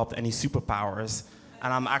developed any superpowers,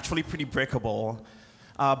 and I'm actually pretty breakable.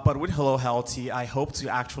 But with Hello Healthy, I hope to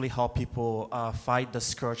actually help people fight the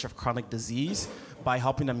scourge of chronic disease by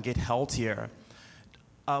helping them get healthier.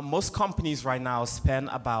 Most companies right now spend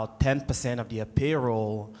about 10% of their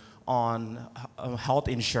payroll on health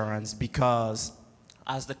insurance because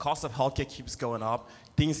as the cost of healthcare keeps going up,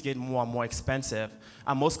 things get more and more expensive.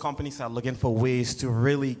 And most companies are looking for ways to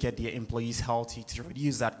really get their employees healthy to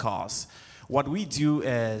reduce that cost. What we do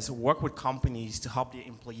is work with companies to help their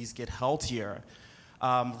employees get healthier.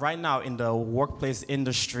 Right now in the workplace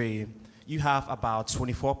industry, you have about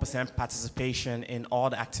 24% participation in all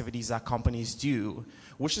the activities that companies do,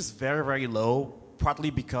 which is very, very low, partly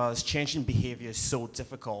because changing behavior is so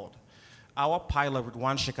difficult. Our pilot with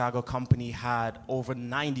one Chicago company had over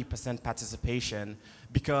 90% participation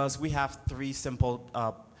because we have three simple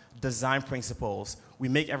design principles. We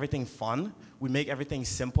make everything fun, we make everything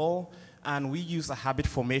simple, and we use a habit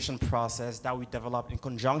formation process that we developed in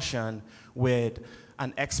conjunction with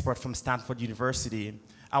an expert from Stanford University.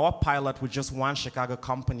 Our pilot with just one Chicago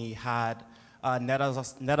company had net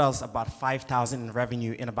us about $5,000 in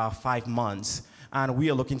revenue in about 5 months, and we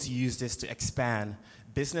are looking to use this to expand.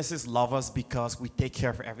 Businesses love us because we take care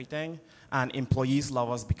of everything, and employees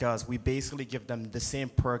love us because we basically give them the same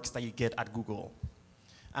perks that you get at Google.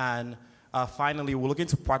 And finally, we're looking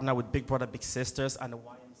to partner with Big Brother, Big Sisters and the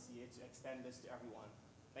YMCA to extend this to everyone.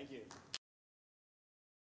 Thank you.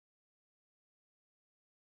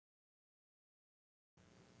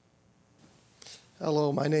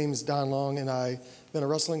 Hello, my name is Don Long, and I've been a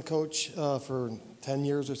wrestling coach for 10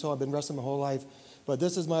 years or so. I've been wrestling my whole life. But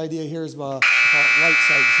this is my idea here is about light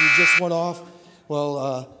sight. You just went off.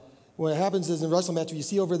 Well, what happens is in a wrestling match, you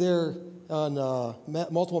see over there on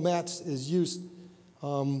multiple mats is used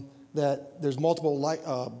that there's multiple light,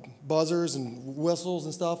 buzzers and whistles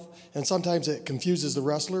and stuff. And sometimes it confuses the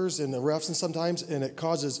wrestlers and the refs and it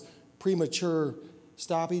causes premature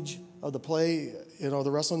stoppage of the play,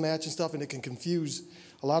 the wrestling match and stuff, and it can confuse,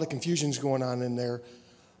 a lot of confusion's going on in there.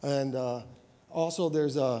 And also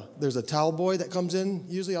there's a towel boy that comes in,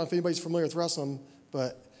 usually I don't know if anybody's familiar with wrestling,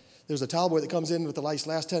 but there's a towel boy that comes in with the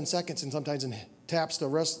last 10 seconds and sometimes taps the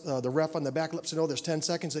ref on the back lips to know there's 10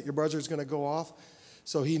 seconds that your buzzer's gonna go off.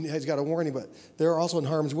 So he has got a warning, but they're also in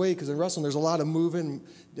harm's way because in wrestling there's a lot of moving,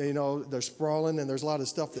 they're sprawling and there's a lot of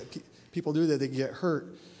stuff that people do that they get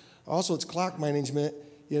hurt. Also, it's clock management.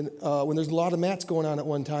 When there's a lot of mats going on at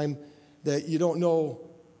one time, that you don't know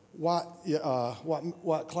what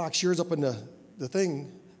clock shears up in the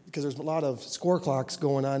thing because there's a lot of score clocks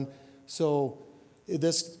going on. So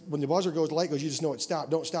when the buzzer goes, the light goes, you just know it stopped.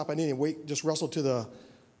 Don't stop on anything. Wait, just wrestle to the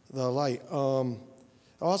light.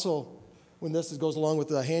 Also, when this goes along with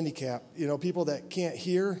the handicap, people that can't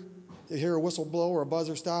hear, they hear a whistle blow or a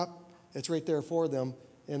buzzer stop, it's right there for them.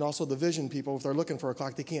 And also the vision people, if they're looking for a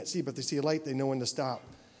clock, they can't see, but they see a light, they know when to stop.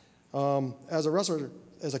 As a wrestler,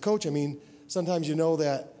 as a coach, sometimes you know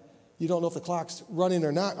that you don't know if the clock's running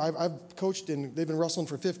or not. I've coached and they've been wrestling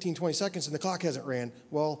for 15, 20 seconds and the clock hasn't ran.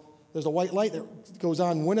 Well, there's a white light that goes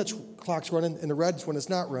on when its clock's running and the red's when it's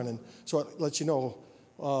not running. So it lets you know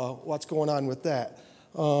what's going on with that.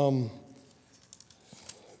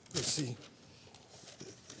 Let's see.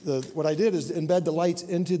 What I did is embed the lights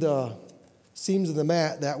into the seams of the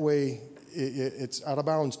mat. That way it's out of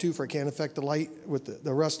bounds too, for it can't affect the light with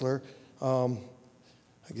the wrestler. I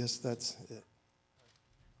guess that's it.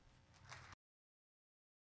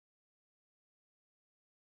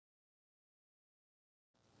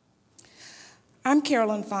 I'm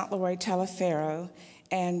Carolyn Fauntleroy Talaferro,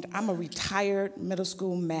 and I'm a retired middle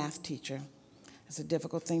school math teacher. It's a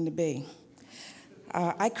difficult thing to be.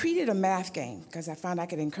 I created a math game because I found I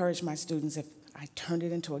could encourage my students if I turned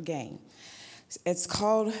it into a game. It's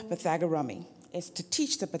called Pythagorummy. It's to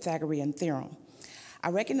teach the Pythagorean theorem. I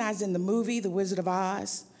recognized in the movie The Wizard of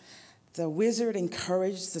Oz, the wizard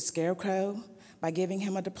encouraged the scarecrow by giving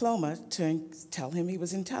him a diploma to tell him he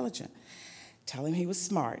was intelligent, tell him he was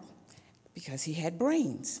smart, because he had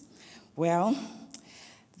brains. Well,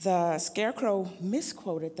 the scarecrow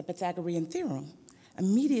misquoted the Pythagorean theorem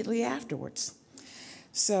immediately afterwards.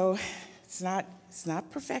 So it's not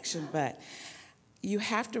perfection, but you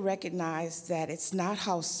have to recognize that it's not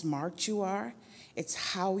how smart you are, it's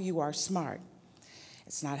how you are smart.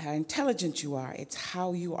 It's not how intelligent you are, it's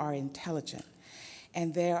how you are intelligent.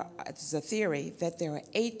 And there's a theory that there are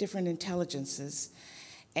 8 different intelligences,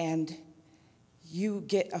 and you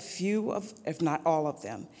get a few of, if not all of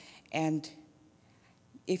them. And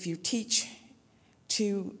if you teach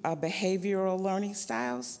 2 behavioral learning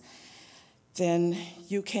styles, then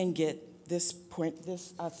you can get this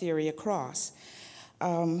theory across.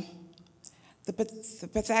 The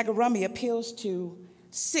Pythagorummy appeals to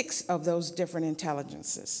 6 of those different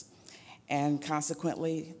intelligences, and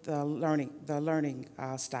consequently the learning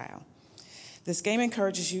style. This game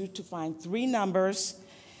encourages you to find 3 numbers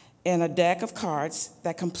in a deck of cards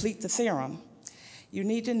that complete the theorem. You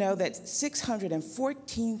need to know that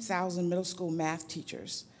 614,000 middle school math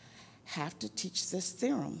teachers have to teach this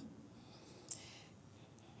theorem.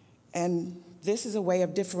 And this is a way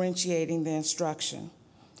of differentiating the instruction.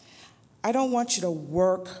 I don't want you to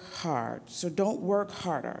work hard, so don't work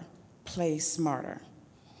harder, play smarter.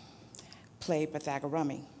 Play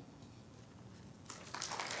Pythagorummy.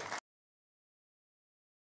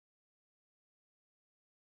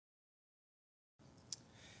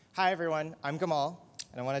 Hi everyone, I'm Gamal.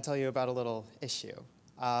 and I want to tell you about a little issue.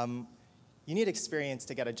 You need experience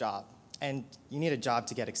to get a job, and you need a job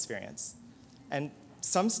to get experience. And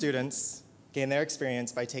some students gain their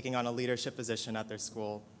experience by taking on a leadership position at their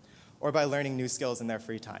school or by learning new skills in their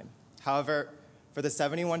free time. However, for the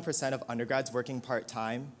 71% of undergrads working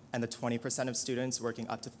part-time and the 20% of students working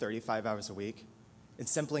up to 35 hours a week,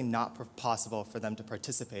 it's simply not possible for them to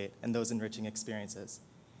participate in those enriching experiences.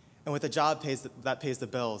 And with a job that pays the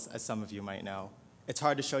bills, as some of you might know, it's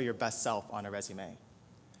hard to show your best self on a resume.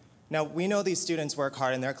 Now, we know these students work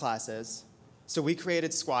hard in their classes, so we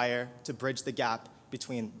created Squire to bridge the gap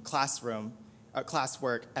between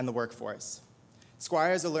classwork and the workforce.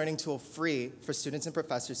 Squire is a learning tool free for students and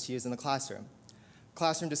professors to use in the classroom.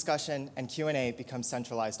 Classroom discussion and Q&A become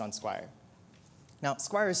centralized on Squire. Now,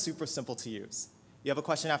 Squire is super simple to use. You have a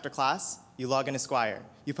question after class, you log into Squire.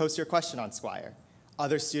 You post your question on Squire.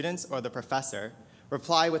 Other students or the professor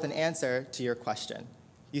reply with an answer to your question.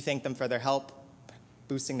 You thank them for their help,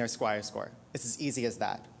 boosting their Squire score. It's as easy as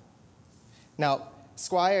that. Now,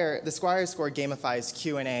 the Squire score gamifies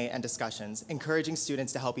Q&A and discussions, encouraging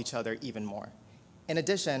students to help each other even more. In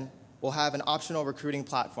addition, we'll have an optional recruiting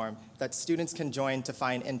platform that students can join to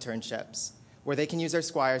find internships, where they can use their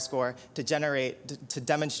Squire score to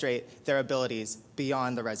demonstrate their abilities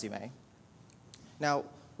beyond the resume. Now,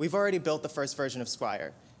 we've already built the first version of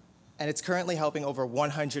Squire, and it's currently helping over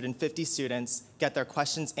 150 students get their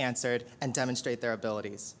questions answered and demonstrate their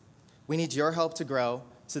abilities. We need your help to grow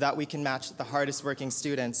so that we can match the hardest working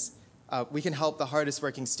students, we can help the hardest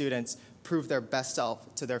working students prove their best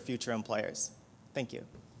self to their future employers. Thank you.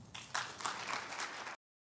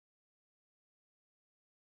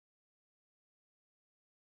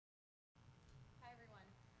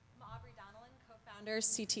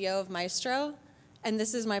 CTO of Maestro, and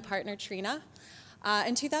this is my partner Trina.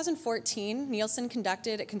 In 2014, Nielsen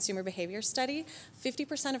conducted a consumer behavior study.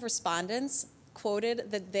 50% of respondents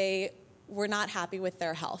quoted that they were not happy with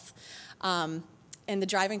their health. And the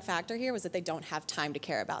driving factor here was that they don't have time to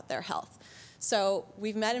care about their health. So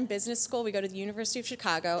we've met in business school, we go to the University of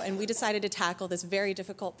Chicago, and we decided to tackle this very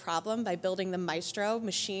difficult problem by building the Maestro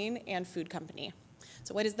machine and food company.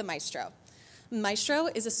 So what is the Maestro? Maestro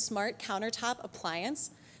is a smart countertop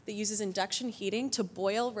appliance that uses induction heating to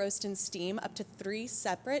boil, roast, and steam up to 3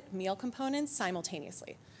 separate meal components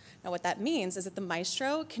simultaneously. Now what that means is that the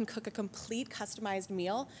Maestro can cook a complete customized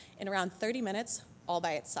meal in around 30 minutes all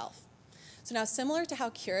by itself. So now, similar to how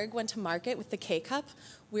Keurig went to market with the K-Cup,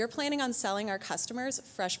 we're planning on selling our customers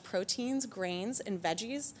fresh proteins, grains, and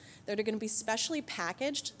veggies that are going to be specially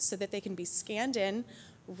packaged so that they can be scanned in,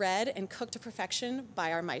 read, and cooked to perfection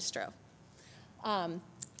by our Maestro.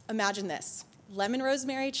 Imagine this: lemon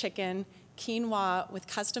rosemary chicken, quinoa with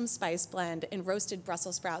custom spice blend, and roasted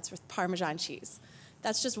Brussels sprouts with Parmesan cheese.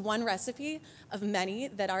 That's just one recipe of many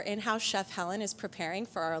that our in-house chef Helen is preparing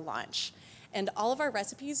for our launch. And all of our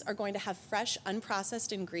recipes are going to have fresh,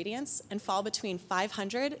 unprocessed ingredients and fall between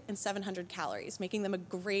 500 and 700 calories, making them a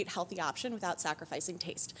great healthy option without sacrificing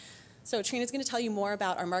taste. So Trina's going to tell you more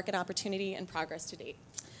about our market opportunity and progress to date.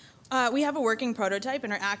 We have a working prototype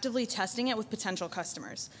and are actively testing it with potential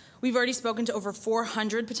customers. We've already spoken to over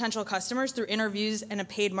 400 potential customers through interviews and a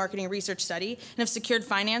paid marketing research study, and have secured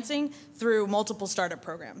financing through multiple startup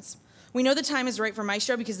programs. We know the time is right for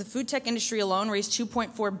Maestro because the food tech industry alone raised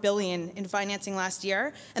 $2.4 billion in financing last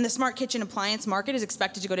year, and the smart kitchen appliance market is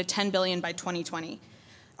expected to go to $10 billion by 2020.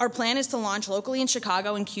 Our plan is to launch locally in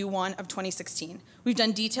Chicago in Q1 of 2016. We've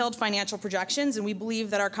done detailed financial projections, and we believe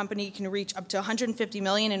that our company can reach up to $150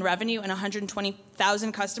 million in revenue and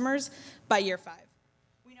 120,000 customers by year 5.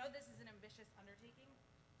 We know this is an ambitious undertaking,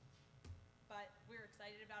 but we're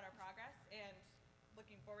excited about our progress and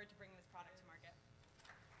looking forward to bringing this product to market.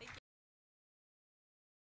 Thank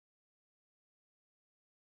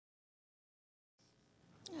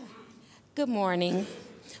you. Good morning.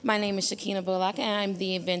 My name is Shakina Bullock, and I'm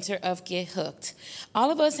the inventor of Get Hooked. All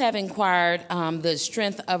of us have inquired the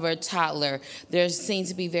strength of a toddler. There seems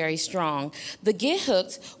to be very strong. The Get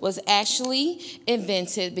Hooked was actually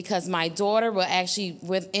invented because my daughter, will actually,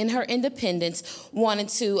 within her independence, wanted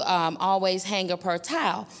to always hang up her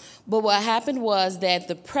towel. But what happened was that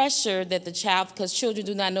the pressure that the child, because children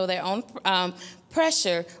do not know their own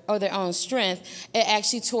pressure or their own strength, it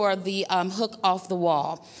actually tore the hook off the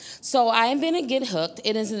wall. So I invented Get Hooked.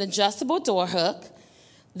 It is an adjustable door hook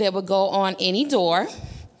that will go on any door.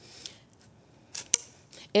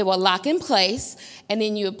 It will lock in place, and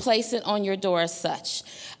then you would place it on your door as such.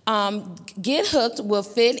 Get Hooked will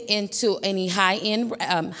fit into any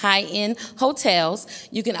high-end hotels.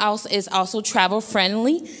 You can it's also travel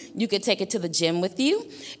friendly. You can take it to the gym with you.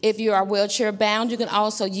 If you are wheelchair bound, you can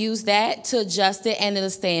also use that to adjust it and it'll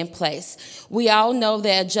stay in place. We all know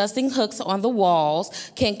that adjusting hooks on the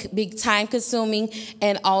walls can be time consuming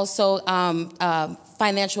and also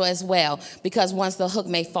financial as well, because once the hook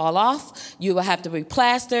may fall off, you will have to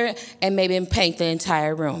replaster and maybe paint the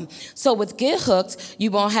entire room. So with Get Hooked, you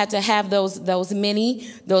won't have to have those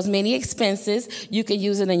many expenses. You can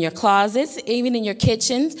use it in your closets, even in your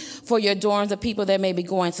kitchens, for your dorms of people that may be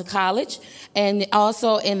going to college, and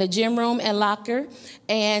also in the gym room and locker.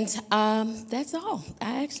 And that's all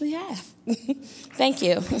I actually have. Thank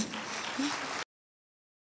you.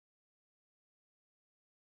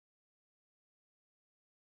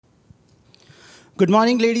 Good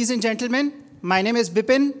morning, ladies and gentlemen. My name is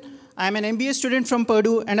Bipin. I'm an MBA student from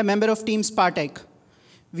Purdue and a member of Team Spartech.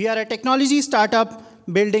 We are a technology startup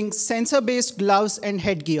building sensor-based gloves and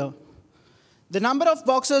headgear. The number of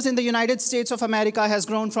boxers in the United States of America has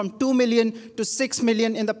grown from 2 million to 6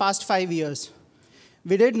 million in the past 5 years.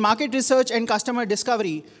 We did market research and customer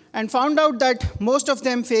discovery and found out that most of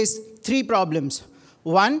them face 3 problems.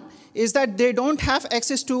 One is that they don't have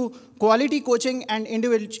access to quality coaching and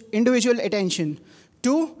individual attention.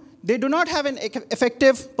 2, they do not have an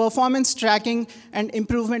effective performance tracking and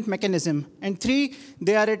improvement mechanism. And 3,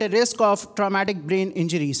 they are at a risk of traumatic brain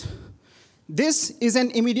injuries. This is an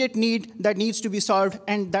immediate need that needs to be solved,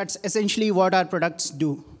 and that's essentially what our products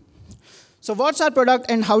do. So what's our product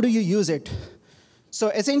and how do you use it? So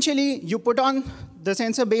essentially, you put on the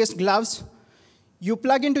sensor-based gloves, you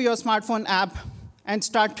plug into your smartphone app, and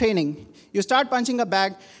start training. You start punching a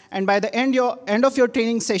bag, and by the end of your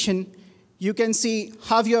training session, you can see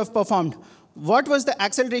how you have performed. What was the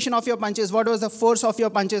acceleration of your punches? What was the force of your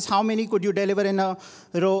punches? How many could you deliver in a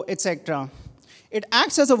row, etc. It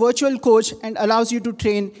acts as a virtual coach and allows you to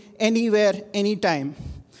train anywhere, anytime.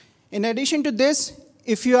 In addition to this,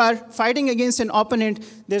 if you are fighting against an opponent,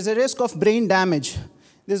 there's a risk of brain damage.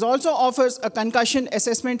 This also offers a concussion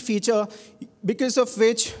assessment feature, because of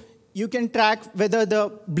which you can track whether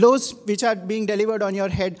the blows which are being delivered on your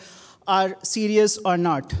head are serious or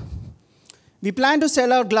not. We plan to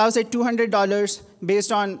sell our gloves at $200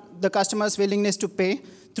 based on the customer's willingness to pay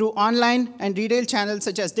through online and retail channels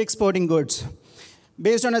such as Dick's Sporting Goods.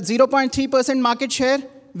 Based on a 0.3% market share,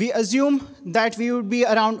 we assume that we would be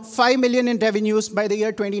around $5 million in revenues by the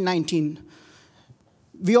year 2019.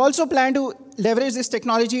 We also plan to leverage this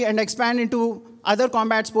technology and expand into other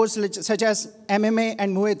combat sports such as MMA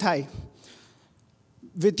and Muay Thai.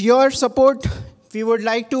 With your support, we would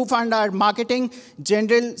like to fund our marketing,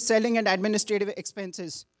 general, selling, and administrative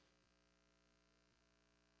expenses.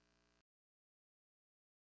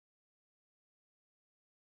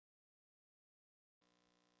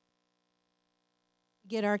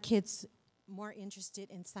 Get our kids more interested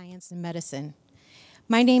in science and medicine.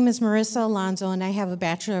 My name is Marissa Alonzo, and I have a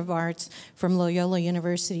Bachelor of Arts from Loyola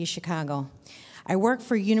University, Chicago. I work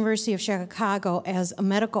for University of Chicago as a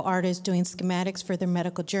medical artist doing schematics for their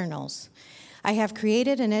medical journals. I have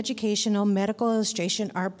created an educational medical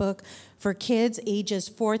illustration art book for kids ages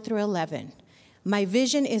 4 through 11. My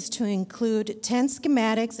vision is to include 10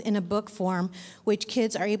 schematics in a book form, which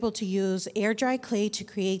kids are able to use air-dry clay to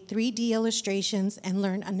create 3D illustrations and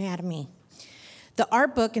learn anatomy. The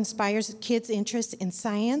art book inspires kids' interest in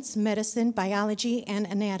science, medicine, biology, and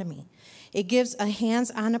anatomy. It gives a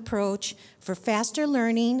hands-on approach for faster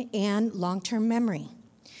learning and long-term memory.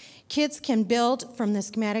 Kids can build from the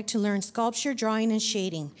schematic to learn sculpture, drawing, and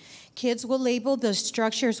shading. Kids will label the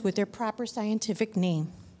structures with their proper scientific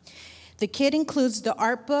name. The kit includes the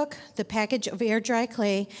art book, the package of air-dry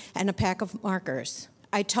clay, and a pack of markers.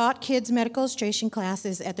 I taught kids medical illustration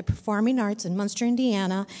classes at the Performing Arts in Munster,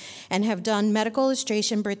 Indiana, and have done medical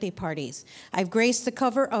illustration birthday parties. I've graced the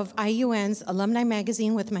cover of IUN's alumni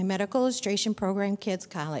magazine with my medical illustration program, Kids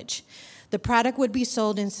College. The product would be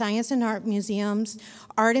sold in science and art museums,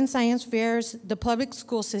 art and science fairs, the public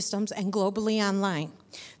school systems, and globally online.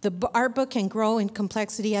 The art book can grow in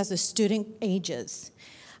complexity as the student ages.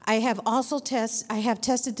 I have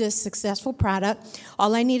tested this successful product.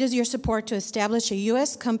 All I need is your support to establish a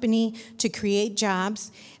U.S. company to create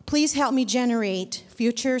jobs. Please help me generate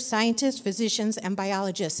future scientists, physicians, and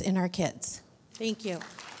biologists in our kids. Thank you.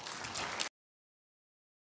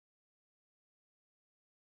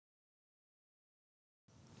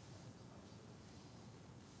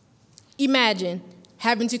 Imagine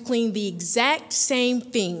having to clean the exact same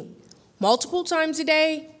thing multiple times a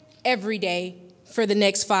day, every day, for the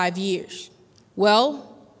next 5 years.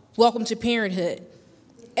 Well, welcome to parenthood.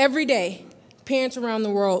 Every day, parents around the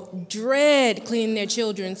world dread cleaning their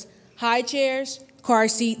children's high chairs, car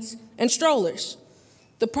seats, and strollers.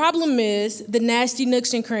 The problem is the nasty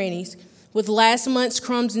nooks and crannies with last month's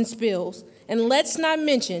crumbs and spills. And let's not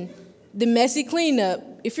mention the messy cleanup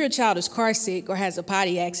if your child is car sick or has a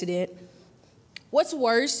potty accident. What's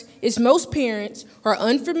worse is most parents are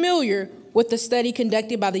unfamiliar with the study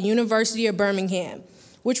conducted by the University of Birmingham,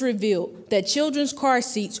 which revealed that children's car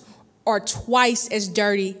seats are twice as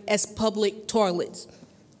dirty as public toilets.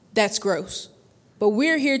 That's gross. But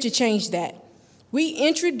we're here to change that. We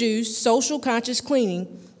introduce social conscious cleaning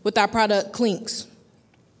with our product Clinks.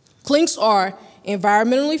 Clinks are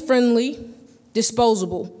environmentally friendly,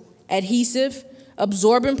 disposable, adhesive,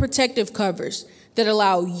 absorbent protective covers that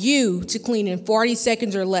allow you to clean in 40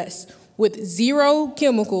 seconds or less with 0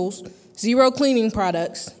 chemicals, 0 cleaning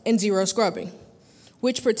products, and 0 scrubbing,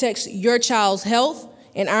 which protects your child's health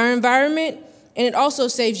and our environment, and it also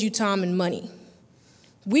saves you time and money.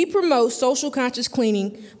 We promote social conscious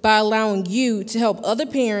cleaning by allowing you to help other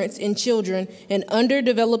parents and children in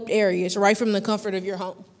underdeveloped areas right from the comfort of your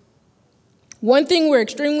home. One thing we're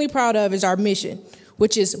extremely proud of is our mission,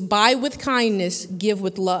 which is buy with kindness, give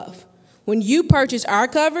with love. When you purchase our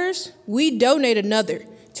covers, we donate another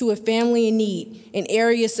to a family in need in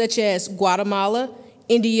areas such as Guatemala,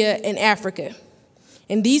 India, and Africa.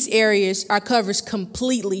 In these areas, our covers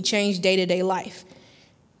completely change day-to-day life,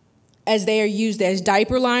 as they are used as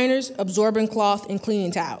diaper liners, absorbent cloth, and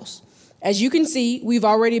cleaning towels. As you can see, we've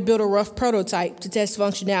already built a rough prototype to test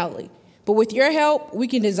functionality. But with your help, we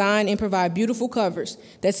can design and provide beautiful covers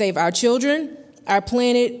that save our children, our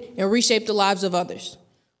planet, and reshape the lives of others.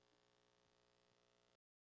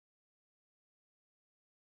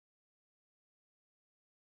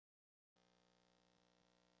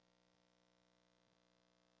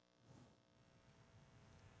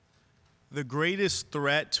 The greatest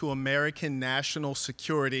threat to American national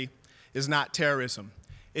security is not terrorism.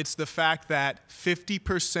 It's the fact that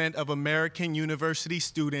 50% of American university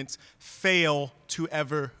students fail to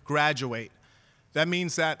ever graduate. That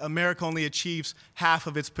means that America only achieves half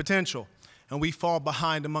of its potential, and we fall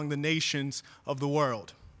behind among the nations of the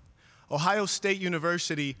world. Ohio State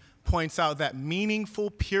University points out that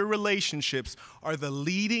meaningful peer relationships are the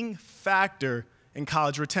leading factor in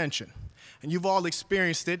college retention. And you've all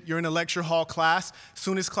experienced it. You're in a lecture hall class. As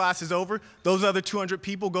soon as class is over, those other 200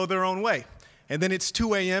 people go their own way. And then it's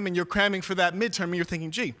 2 a.m. and you're cramming for that midterm and you're thinking,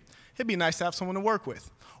 gee, it'd be nice to have someone to work with.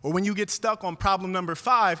 Or when you get stuck on problem number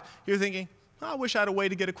 5, you're thinking, I wish I had a way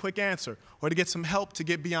to get a quick answer or to get some help to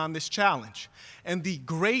get beyond this challenge. And the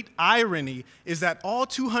great irony is that all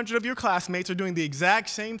 200 of your classmates are doing the exact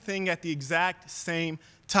same thing at the exact same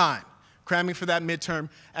time, cramming for that midterm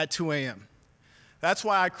at 2 a.m. That's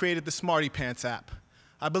why I created the Smarty Pants app.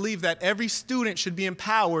 I believe that every student should be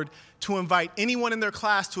empowered to invite anyone in their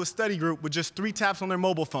class to a study group with just 3 taps on their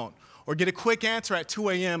mobile phone, or get a quick answer at 2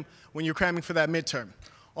 a.m. when you're cramming for that midterm.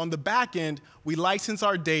 On the back end, we license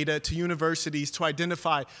our data to universities to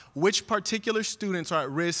identify which particular students are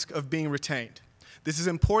at risk of being retained. This is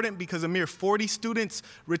important because a mere 40 students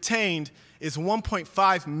retained is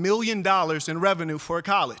 $1.5 million in revenue for a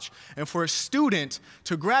college. And for a student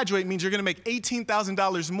to graduate means you're going to make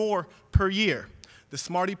 $18,000 more per year. The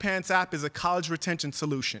Smarty Pants app is a college retention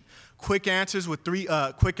solution. Quick answers with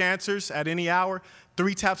quick answers at any hour,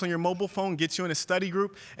 3 taps on your mobile phone gets you in a study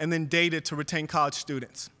group, and then data to retain college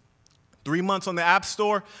students. 3 months on the App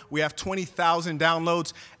Store, we have 20,000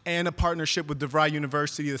 downloads and a partnership with DeVry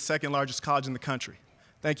University, the 2nd largest college in the country.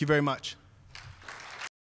 Thank you very much.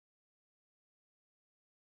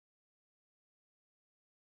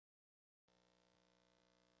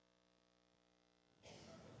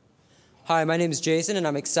 Hi, my name is Jason, and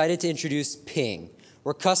I'm excited to introduce Ping,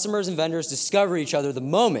 where customers and vendors discover each other the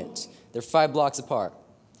moment they're 5 blocks apart.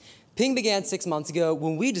 Ping began 6 months ago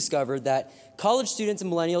when we discovered that college students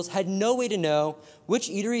and millennials had no way to know which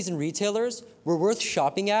eateries and retailers were worth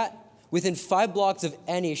shopping at within 5 blocks of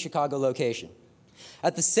any Chicago location.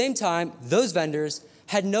 At the same time, those vendors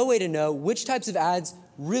had no way to know which types of ads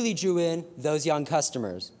really drew in those young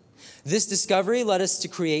customers. This discovery led us to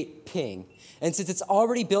create Ping. And since it's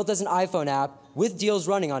already built as an iPhone app with deals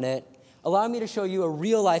running on it, allow me to show you a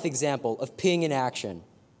real-life example of Ping in action.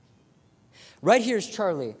 Right here is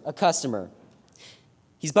Charlie, a customer.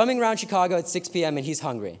 He's bumming around Chicago at 6 p.m. and he's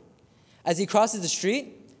hungry. As he crosses the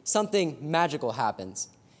street, something magical happens.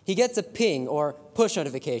 He gets a ping or push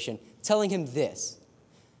notification telling him this: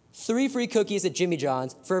 3 free cookies at Jimmy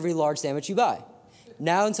John's for every large sandwich you buy.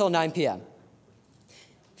 Now until 9 p.m.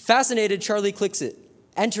 Fascinated, Charlie clicks it,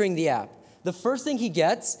 entering the app. The first thing he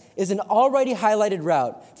gets is an already highlighted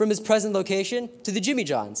route from his present location to the Jimmy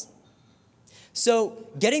John's. So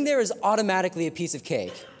getting there is automatically a piece of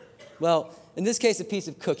cake. Well, in this case, a piece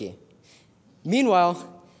of cookie. Meanwhile,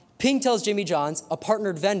 Ping tells Jimmy John's, a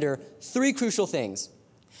partnered vendor, 3 crucial things.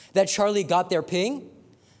 That Charlie got their ping,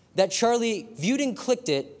 that Charlie viewed and clicked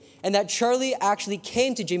it, and that Charlie actually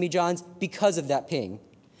came to Jimmy John's because of that ping.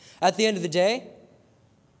 At the end of the day,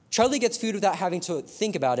 Charlie gets food without having to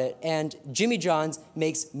think about it, and Jimmy John's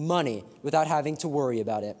makes money without having to worry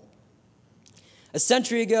about it. A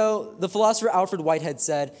century ago, the philosopher Alfred Whitehead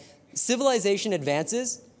said, civilization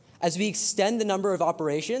advances. As we extend the number of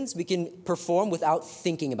operations we can perform without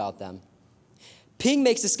thinking about them. Ping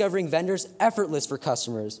makes discovering vendors effortless for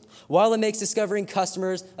customers, while it makes discovering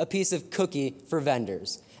customers a piece of cookie for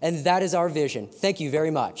vendors. And that is our vision. Thank you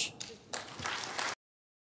very much.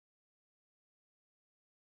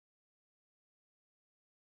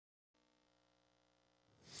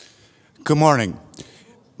 Good morning.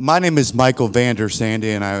 My name is Michael Vander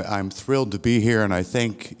Sandy, and I'm thrilled to be here, and I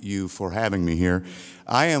thank you for having me here.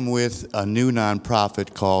 I am with a new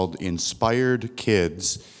nonprofit called Inspired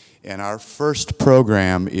Kids, and our first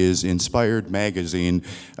program is Inspired Magazine,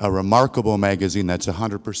 a remarkable magazine that's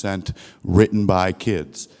 100% written by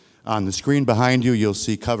kids. On the screen behind you, you'll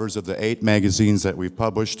see covers of the 8 magazines that we've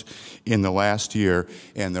published in the last year,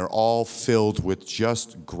 and they're all filled with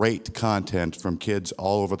just great content from kids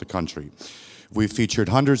all over the country. We've featured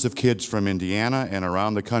hundreds of kids from Indiana and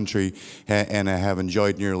around the country, and I have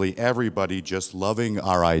enjoyed nearly everybody just loving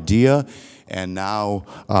our idea and now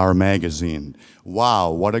our magazine.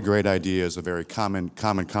 Wow, what a great idea is a very common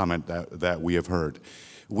comment that we have heard.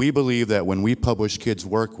 We believe that when we publish kids'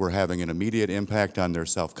 work, we're having an immediate impact on their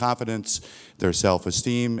self-confidence, their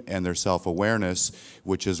self-esteem, and their self-awareness,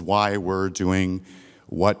 which is why we're doing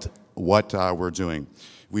what we're doing.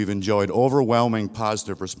 We've enjoyed overwhelming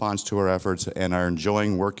positive response to our efforts and are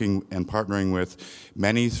enjoying working and partnering with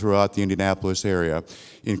many throughout the Indianapolis area,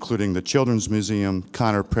 including the Children's Museum,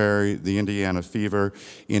 Conner Prairie, the Indiana Fever,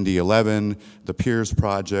 Indy 11, the Peers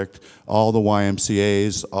Project, all the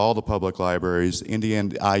YMCAs, all the public libraries,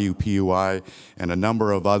 Indiana IUPUI, and a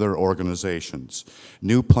number of other organizations.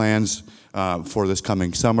 New plans for this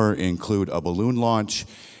coming summer include a balloon launch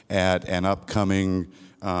at an upcoming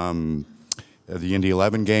the Indy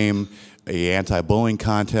 11 game, an anti-bullying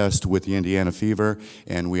contest with the Indiana Fever,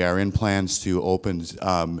 and we are in plans to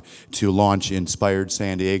launch Inspired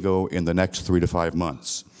San Diego in the next 3 to 5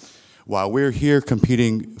 months. While we're here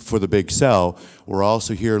competing for the big sell, we're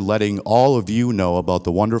also here letting all of you know about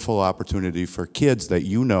the wonderful opportunity for kids that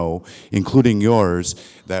you know, including yours,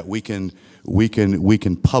 that we can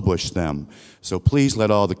publish them. So please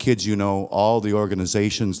let all the kids you know, all the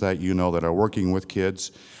organizations that you know that are working with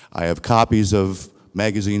kids. I have copies of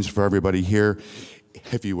magazines for everybody here,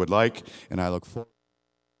 if you would like, and I look forward.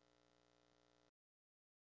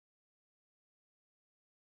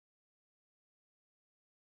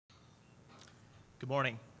 Good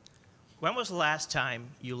morning. When was the last time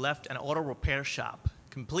you left an auto repair shop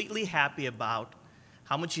completely happy about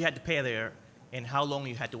how much you had to pay there and how long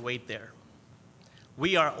you had to wait there?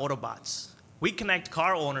 We are Autobots. We connect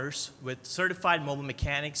car owners with certified mobile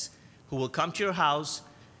mechanics who will come to your house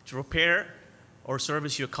to repair or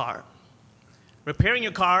service your car. Repairing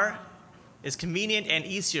your car is convenient and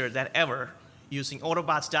easier than ever using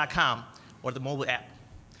Autobots.com or the mobile app.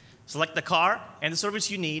 Select the car and the service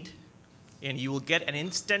you need, and you will get an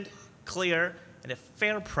instant, clear, and a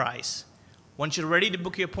fair price. Once you're ready to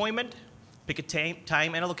book your appointment, pick a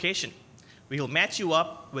time and a location. We will match you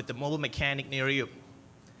up with the mobile mechanic near you.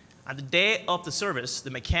 On the day of the service, the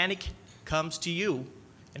mechanic comes to you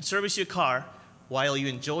and services your car while you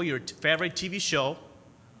enjoy your favorite TV show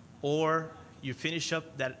or you finish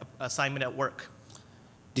up that assignment at work.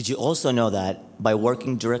 Did you also know that by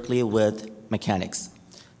working directly with mechanics,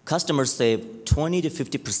 customers save 20 to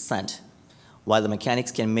 50%, while the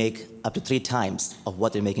mechanics can make up to 3 times of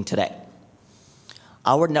what they're making today?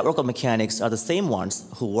 Our network of mechanics are the same ones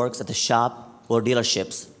who works at the shop or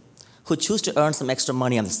dealerships who choose to earn some extra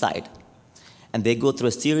money on the side. And they go through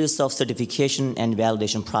a series of certification and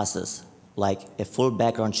validation process, like a full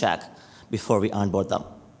background check before we onboard them.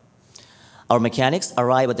 Our mechanics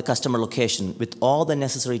arrive at the customer location with all the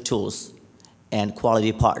necessary tools and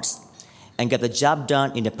quality parts and get the job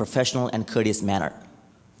done in a professional and courteous manner.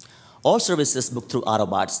 All services booked through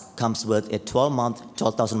Autobots comes with a 12-month,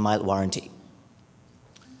 12,000-mile warranty.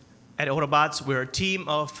 At Autobots, we're a team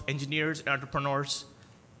of engineers and entrepreneurs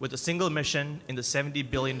with a single mission in the $70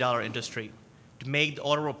 billion industry, to make the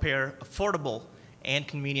auto repair affordable and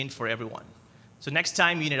convenient for everyone. So next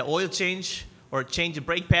time you need an oil change or change a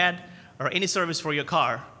brake pad or any service for your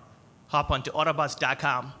car, hop onto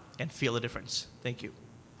Autobots.com and feel the difference. Thank you.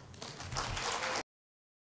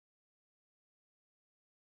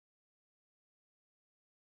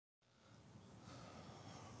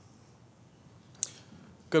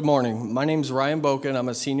 Good morning. My name is Ryan Boken. I'm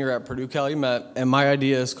a senior at Purdue Calumet, and my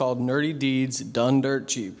idea is called Nerdy Deeds Done Dirt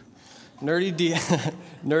Cheap.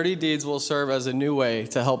 Nerdy Deeds will serve as a new way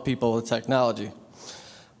to help people with technology.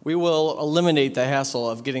 We will eliminate the hassle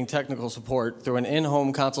of getting technical support through an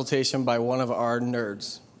in-home consultation by one of our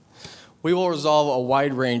nerds. We will resolve a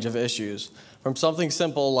wide range of issues, from something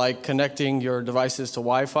simple like connecting your devices to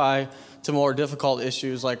Wi-Fi to more difficult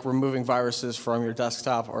issues like removing viruses from your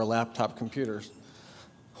desktop or laptop computers.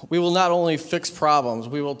 We will not only fix problems,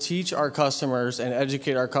 we will teach our customers and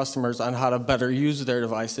educate our customers on how to better use their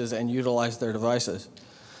devices and utilize their devices.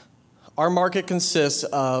 Our market consists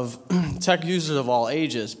of tech users of all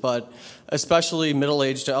ages, but especially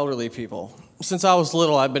middle-aged to elderly people. Since I was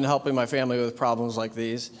little, I've been helping my family with problems like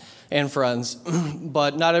these and friends,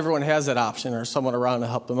 but not everyone has that option or someone around to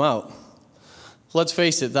help them out. Let's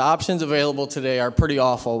face it, the options available today are pretty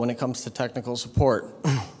awful when it comes to technical support.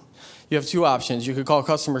 You have two options. You could call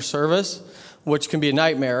customer service, which can be a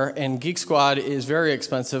nightmare, and Geek Squad is very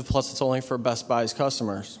expensive, plus it's only for Best Buy's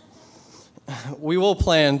customers. We will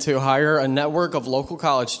plan to hire a network of local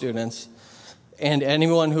college students and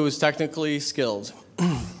anyone who is technically skilled.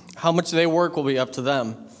 How much they work will be up to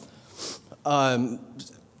them. How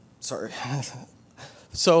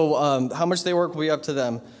much they work will be up to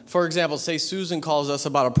them. For example, say Susan calls us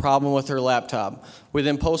about a problem with her laptop. We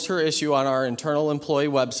then post her issue on our internal employee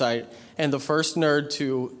website, and the first nerd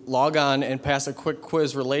to log on and pass a quick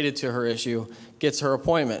quiz related to her issue gets her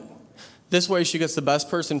appointment. This way she gets the best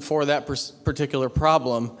person for that particular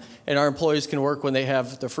problem, and our employees can work when they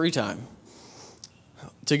have the free time.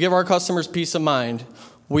 To give our customers peace of mind,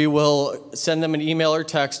 we will send them an email or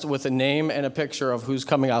text with a name and a picture of who's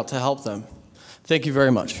coming out to help them. Thank you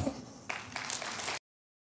very much.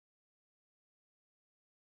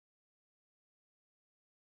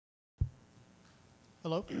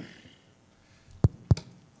 Hello.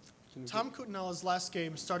 Tom Coutinel's last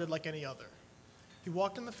game started like any other. He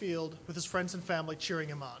walked in the field with his friends and family cheering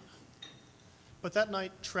him on. But that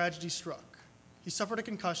night, tragedy struck. He suffered a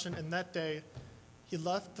concussion, and that day, he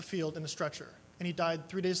left the field in a stretcher, and he died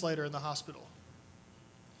 3 days later in the hospital.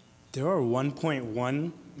 There are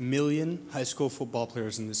 1.1 million high school football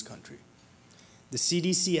players in this country. The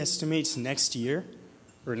CDC estimates next year,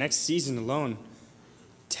 or next season alone,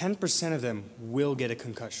 10% of them will get a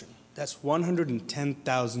concussion. That's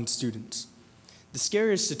 110,000 students. The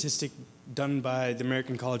scariest statistic done by the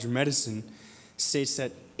American College of Medicine states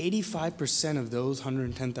that 85% of those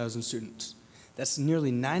 110,000 students, that's nearly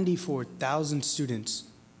 94,000 students,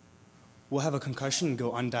 will have a concussion and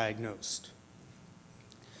go undiagnosed.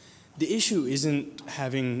 The issue the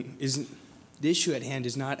issue at hand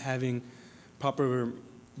is not having proper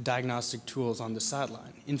diagnostic tools on the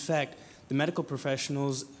sideline. In fact, the medical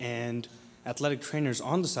professionals and athletic trainers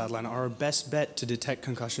on the sideline are our best bet to detect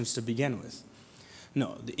concussions to begin with.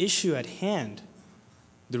 No, the issue at hand,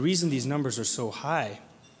 the reason these numbers are so high,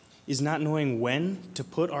 is not knowing when to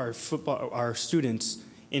put our students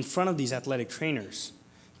in front of these athletic trainers,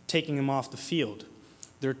 taking them off the field.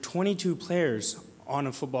 There are 22 players on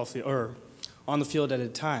a football field, or on the field at a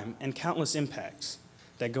time, and countless impacts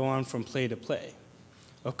that go on from play to play.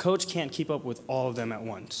 A coach can't keep up with all of them at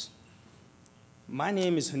once. My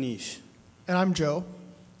name is Hanish. And I'm Joe.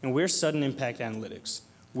 And we're Sudden Impact Analytics.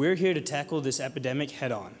 We're here to tackle this epidemic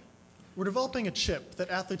head on. We're developing a chip that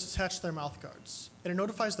athletes attach to their mouth guards, and it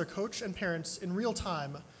notifies their coach and parents in real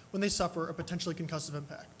time when they suffer a potentially concussive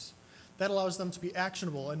impact. That allows them to be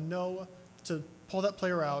actionable and know to pull that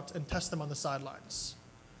player out and test them on the sidelines.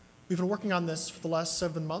 We've been working on this for the last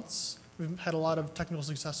 7 months. We've had a lot of technical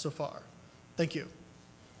success so far. Thank you.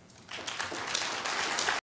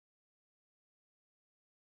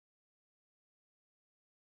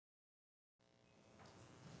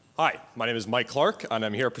 Hi, my name is Mike Clark, and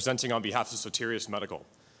I'm here presenting on behalf of Sotirius Medical.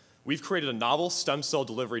 We've created a novel stem cell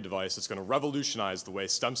delivery device that's going to revolutionize the way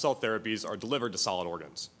stem cell therapies are delivered to solid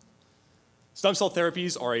organs. Stem cell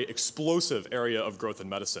therapies are an explosive area of growth in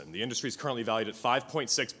medicine. The industry is currently valued at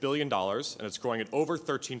 $5.6 billion, and it's growing at over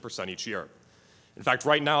 13% each year. In fact,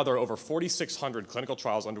 right now, there are over 4,600 clinical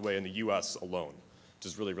trials underway in the US alone, which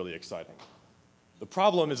is really, really exciting. The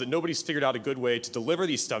problem is that nobody's figured out a good way to deliver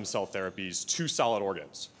these stem cell therapies to solid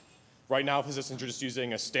organs. Right now, physicians are just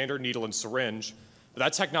using a standard needle and syringe, but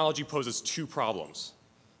that technology poses two problems.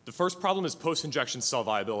 The first problem is post-injection cell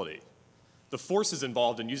viability. The forces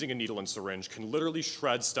involved in using a needle and syringe can literally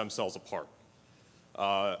shred stem cells apart.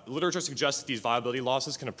 Literature suggests that these viability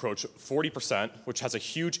losses can approach 40%, which has a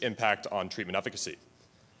huge impact on treatment efficacy.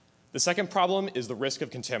 The second problem is the risk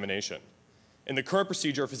of contamination. In the current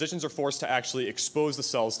procedure, physicians are forced to actually expose the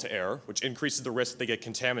cells to air, which increases the risk they get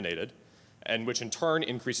contaminated. and which in turn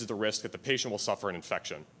increases the risk that the patient will suffer an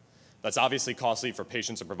infection. That's obviously costly for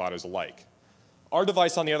patients and providers alike. Our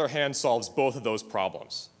device, on the other hand, solves both of those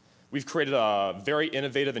problems. We've created a very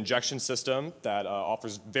innovative injection system that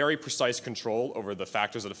offers very precise control over the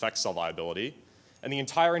factors that affect cell viability, and the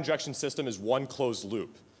entire injection system is one closed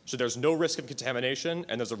loop, so there's no risk of contamination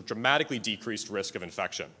and there's a dramatically decreased risk of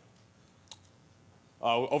infection.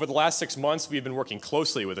 Over the last 6 months, we've been working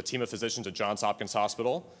closely with a team of physicians at Johns Hopkins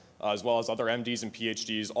Hospital, as well as other MDs and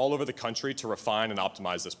PhDs all over the country to refine and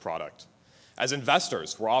optimize this product. As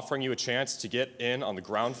investors, we're offering you a chance to get in on the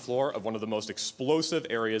ground floor of one of the most explosive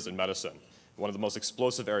areas in medicine, one of the most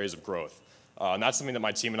explosive areas of growth. And that's something that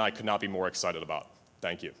my team and I could not be more excited about.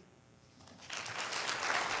 Thank you.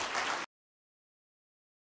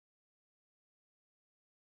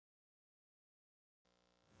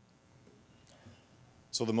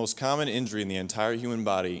 So the most common injury in the entire human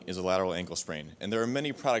body is a lateral ankle sprain. And there are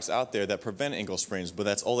many products out there that prevent ankle sprains, but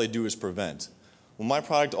that's all they do is prevent. Well, my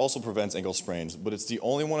product also prevents ankle sprains, but it's the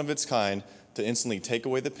only one of its kind to instantly take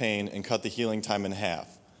away the pain and cut the healing time in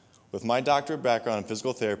half. With my doctorate background in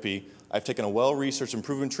physical therapy, I've taken a well-researched and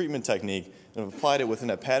proven treatment technique and have applied it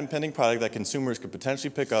within a patent-pending product that consumers could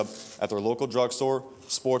potentially pick up at their local drugstore,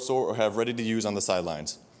 sports store, or have ready to use on the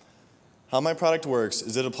sidelines. How my product works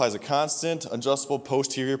is it applies a constant, adjustable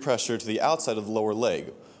posterior pressure to the outside of the lower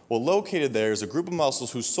leg. Well, located there is a group of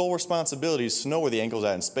muscles whose sole responsibility is to know where the ankle is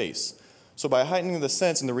at in space. So by heightening the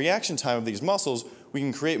sense and the reaction time of these muscles, we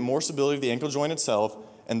can create more stability of the ankle joint itself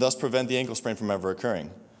and thus prevent the ankle sprain from ever occurring.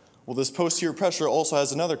 Well, this posterior pressure also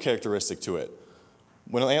has another characteristic to it.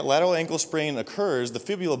 When a lateral ankle sprain occurs, the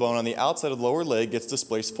fibula bone on the outside of the lower leg gets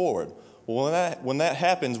displaced forward. Well, when that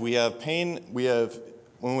happens, we have pain,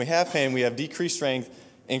 when we have pain, we have decreased strength,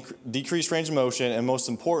 decreased range of motion, and most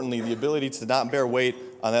importantly, the ability to not bear weight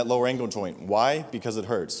on that lower ankle joint. Why? Because it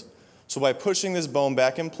hurts. So by pushing this bone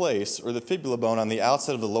back in place, or the fibula bone on the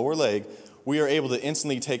outside of the lower leg, we are able to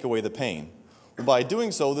instantly take away the pain. Well, by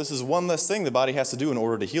doing so, this is one less thing the body has to do in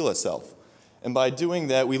order to heal itself. And by doing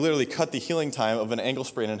that, we literally cut the healing time of an ankle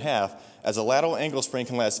sprain in half, as a lateral ankle sprain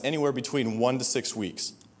can last anywhere between 1 to 6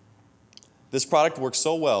 weeks. This product works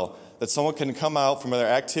so well that someone can come out from their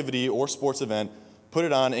activity or sports event, put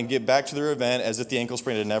it on, and get back to their event as if the ankle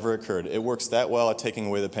sprain had never occurred. It works that well at taking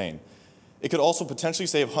away the pain. It could also potentially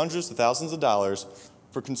save hundreds to thousands of dollars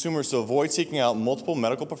for consumers to avoid seeking out multiple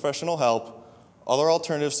medical professional help, other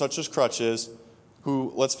alternatives such as crutches,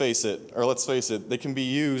 who, let's face it, they can be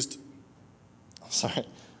used,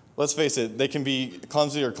 they can be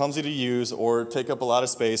clumsy to use or take up a lot of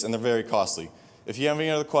space, and they're very costly. If you have any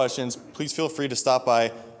other questions, please feel free to stop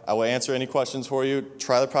by. I will answer any questions for you.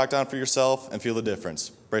 Try the product on for yourself and feel the difference.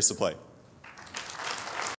 Brace to play.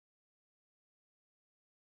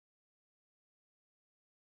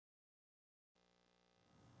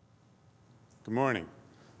 Good morning.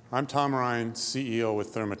 I'm Tom Ryan, CEO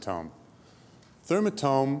with Thermatome.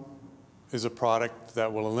 Thermatome is a product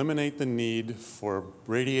that will eliminate the need for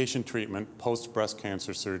radiation treatment post-breast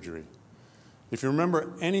cancer surgery. If you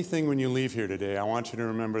remember anything when you leave here today, I want you to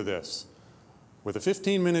remember this. With a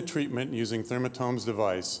 15-minute treatment using Thermatome's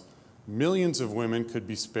device, millions of women could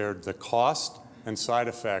be spared the cost and side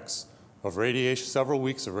effects of several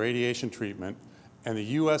weeks of radiation treatment, and the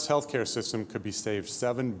U.S. healthcare system could be saved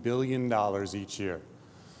 $7 billion each year.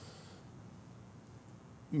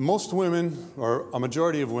 Most women, or a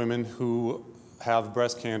majority of women who have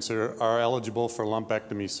breast cancer, are eligible for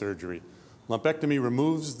lumpectomy surgery. Lumpectomy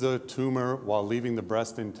removes the tumor while leaving the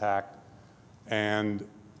breast intact, and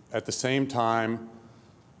at the same time,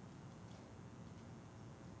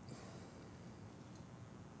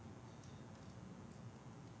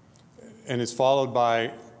 and is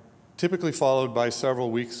typically followed by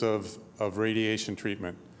several weeks of radiation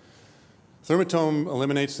treatment. Thermatome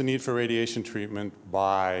eliminates the need for radiation treatment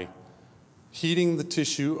by heating the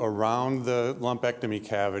tissue around the lumpectomy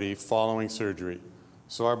cavity following surgery.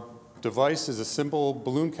 So our device is a simple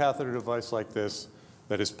balloon catheter device like this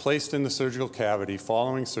that is placed in the surgical cavity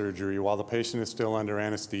following surgery while the patient is still under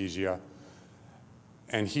anesthesia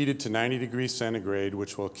and heated to 90 degrees centigrade,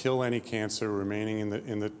 which will kill any cancer remaining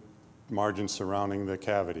in the margin surrounding the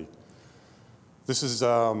cavity. This is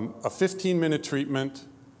a 15-minute treatment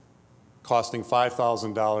costing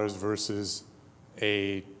 $5,000 versus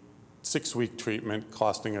a 6-week treatment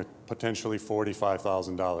costing potentially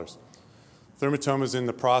 $45,000. Thermatome is in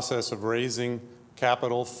the process of raising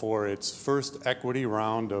capital for its first equity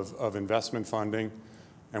round of investment funding,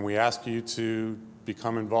 and we ask you to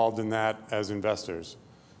become involved in that as investors.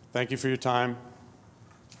 Thank you for your time.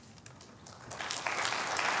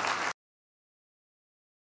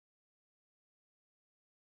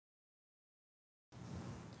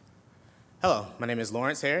 Hello, my name is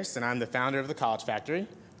Lawrence Harris, and I'm the founder of the College Factory.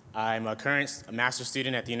 I'm a current master's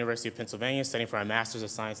student at the University of Pennsylvania, studying for my Master's of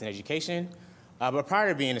Science in Education. But prior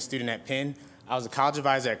to being a student at Penn, I was a college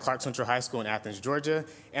advisor at Clark Central High School in Athens, Georgia,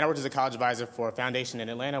 and I worked as a college advisor for a foundation in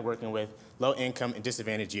Atlanta working with low-income and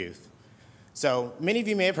disadvantaged youth. So many of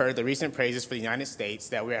you may have heard the recent praises for the United States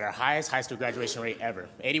that we're at our highest high school graduation rate ever.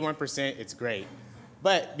 81%, it's great.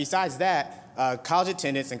 But besides that, college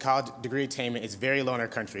attendance and college degree attainment is very low in our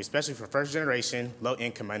country, especially for first-generation,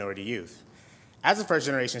 low-income minority youth. As a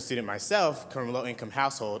first-generation student myself, coming from a low-income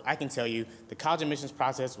household, I can tell you the college admissions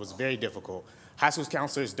process was very difficult. High school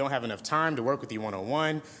counselors don't have enough time to work with you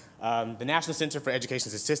one-on-one. The National Center for Education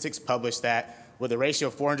Statistics published that with a ratio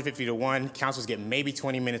of 450 to 1, counselors get maybe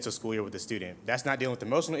 20 minutes of school year with the student. That's not dealing with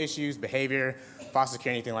emotional issues, behavior, foster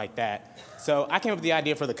care, anything like that. So I came up with the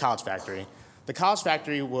idea for the College Factory. The College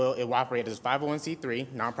Factory will operate as a 501c3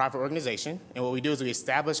 nonprofit organization, and what we do is we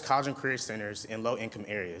establish college and career centers in low-income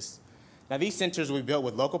areas. Now, these centers will be built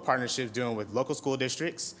with local partnerships dealing with local school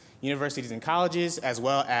districts, universities and colleges, as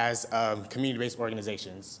well as community-based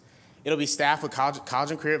organizations. It'll be staffed with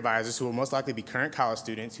college and career advisors who will most likely be current college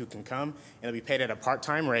students who can come and they'll be paid at a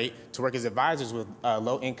part-time rate to work as advisors with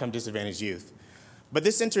low-income disadvantaged youth. But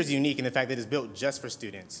this center is unique in the fact that it's built just for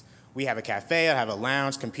students. We have a cafe, I have a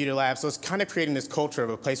lounge, computer lab, so it's kind of creating this culture of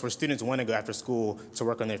a place where students want to go after school to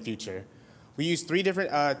work on their future. We use 3 different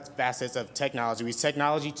facets of technology. We use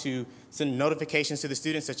technology to send notifications to the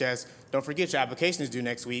students, such as, don't forget your application is due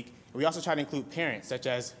next week. And we also try to include parents, such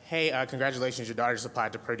as, hey, congratulations, your daughter just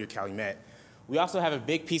applied to Purdue Calumet. We also have a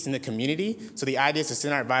big piece in the community, so the idea is to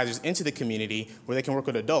send our advisors into the community where they can work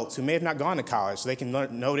with adults who may have not gone to college, so they can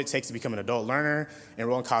know what it takes to become an adult learner,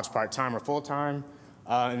 enroll in college part-time or full-time.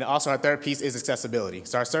 And also our third piece is accessibility.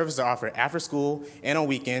 So our services are offered after school and on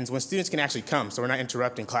weekends when students can actually come, so we're not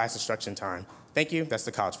interrupting class instruction time. Thank you, that's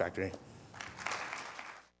the College Factory.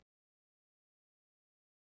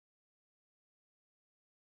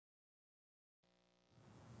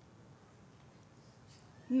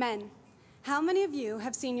 Men, how many of you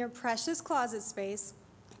have seen your precious closet space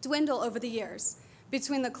dwindle over the years?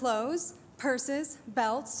 Between the clothes, purses,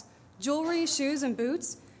 belts, jewelry, shoes, and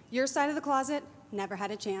boots, your side of the closet never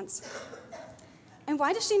had a chance. And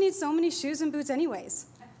why does she need so many shoes and boots anyways?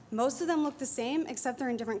 Most of them look the same, except they're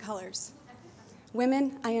in different colors.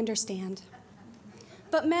 Women, I understand.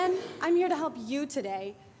 But men, I'm here to help you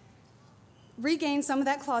today regain some of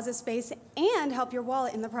that closet space and help your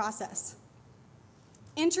wallet in the process.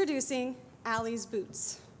 Introducing Allie's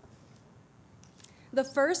Boots. The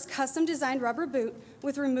first custom-designed rubber boot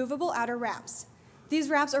with removable outer wraps. These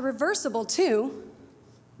wraps are reversible too,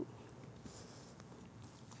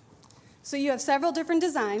 so you have several different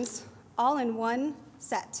designs, all in one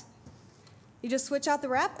set. You just switch out the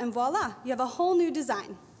wrap, and voila, you have a whole new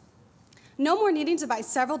design. No more needing to buy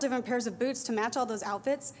several different pairs of boots to match all those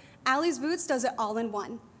outfits. Allie's Boots does it all in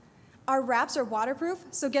one. Our wraps are waterproof,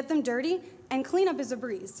 so get them dirty, and cleanup is a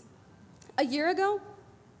breeze. A year ago,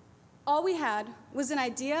 all we had was an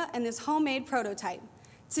idea and this homemade prototype.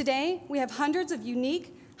 Today, we have hundreds of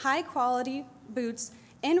unique, high-quality boots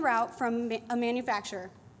en route from a manufacturer.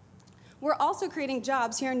 We're also creating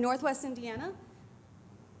jobs here in Northwest Indiana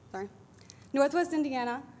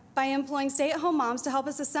by employing stay-at-home moms to help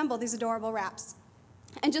us assemble these adorable wraps.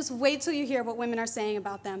 And just wait till you hear what women are saying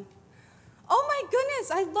about them. Oh my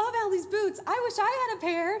goodness, I love Allie's Boots. I wish I had a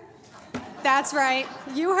pair. That's right,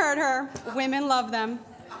 you heard her. Women love them.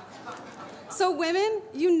 So women,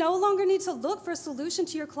 you no longer need to look for a solution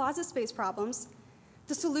to your closet space problems.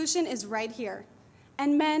 The solution is right here.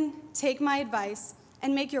 And men, take my advice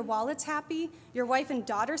and make your wallets happy, your wife and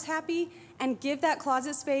daughters happy, and give that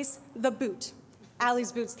closet space the boot.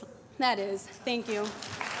 Allie's Boots, that is. Thank you.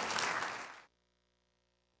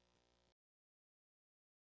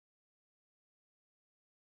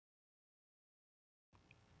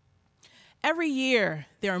 Every year,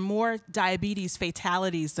 there are more diabetes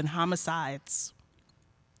fatalities than homicides.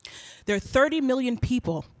 There are 30 million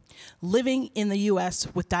people living in the US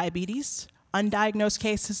with diabetes, undiagnosed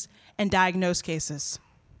cases, and diagnosed cases.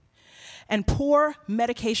 And poor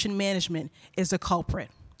medication management is a culprit.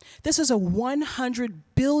 This is a $100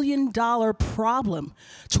 billion problem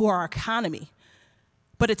to our economy,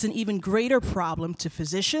 but it's an even greater problem to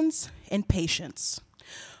physicians and patients.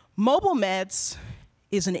 Mobile Meds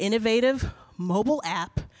is an innovative mobile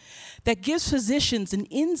app that gives physicians an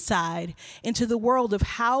insight into the world of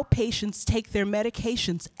how patients take their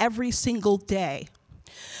medications every single day.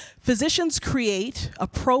 Physicians create a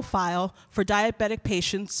profile for diabetic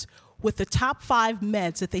patients with the top 5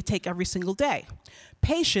 meds that they take every single day.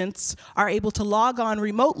 Patients are able to log on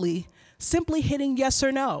remotely, simply hitting yes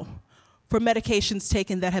or no. for medications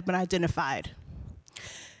taken that have been identified.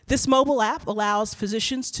 This mobile app allows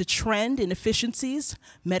physicians to trend inefficiencies,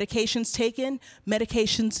 medications taken,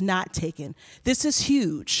 medications not taken. This is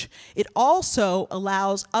huge. It also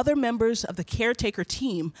allows other members of the caretaker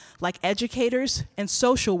team, like educators and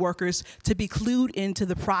social workers, to be clued into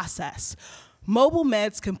the process. Mobile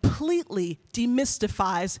meds completely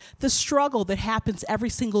demystifies the struggle that happens every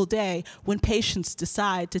single day when patients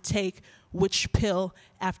decide to take which pill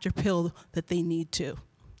after pill that they need to.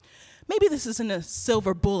 Maybe this isn't a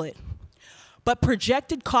silver bullet, but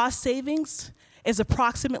projected cost savings is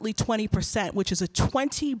approximately 20%, which is a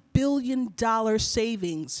 $20 billion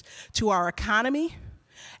savings to our economy,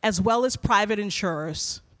 as well as private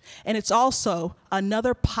insurers. And it's also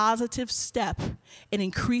another positive step in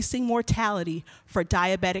increasing mortality for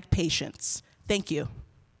diabetic patients. Thank you.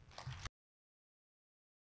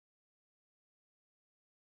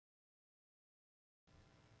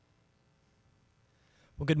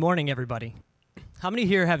 Well, good morning, everybody. How many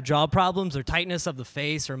here have jaw problems or tightness of the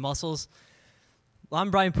face or muscles? Well,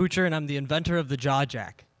 I'm Brian Poocher, and I'm the inventor of the Jaw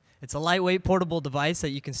Jack. It's a lightweight portable device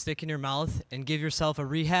that you can stick in your mouth and give yourself a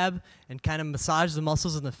rehab and kind of massage the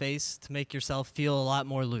muscles in the face to make yourself feel a lot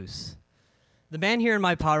more loose. The man here in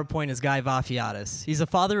my PowerPoint is Guy Vafiatis. He's a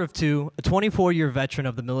father of two, a 24-year veteran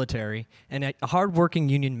of the military, and a hardworking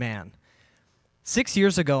union man. 6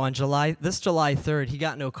 years ago, on July 3rd, he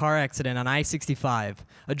got into a car accident on I-65.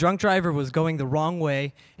 A drunk driver was going the wrong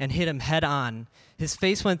way and hit him head on. His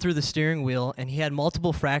face went through the steering wheel, and he had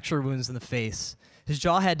multiple fracture wounds in the face. His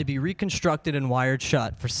jaw had to be reconstructed and wired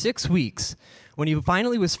shut for 6 weeks. When he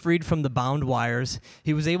finally was freed from the bound wires,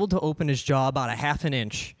 he was able to open his jaw about a ½ an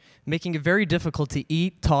inch, making it very difficult to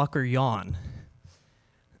eat, talk, or yawn.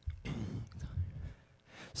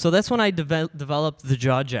 So that's when I developed the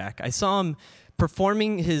Jaw Jack. I saw him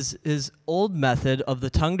performing his old method of the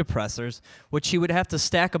tongue depressors, which he would have to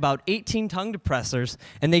stack about 18 tongue depressors,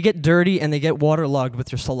 and they get dirty and they get waterlogged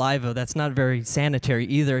with your saliva. That's not very sanitary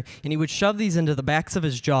either. And he would shove these into the backs of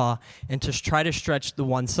his jaw and just try to stretch the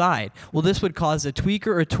one side. Well, this would cause a tweak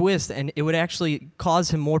or a twist, and it would actually cause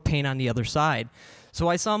him more pain on the other side. So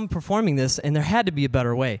I saw him performing this, and there had to be a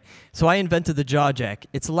better way. So I invented the Jaw Jack.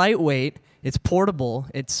 It's lightweight, it's portable,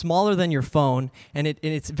 it's smaller than your phone, and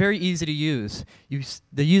it's very easy to use.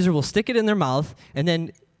 The user will stick it in their mouth and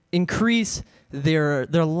then increase their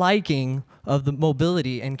liking of the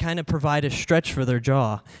mobility and kind of provide a stretch for their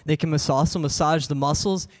jaw. They can also massage the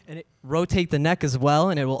muscles and rotate the neck as well,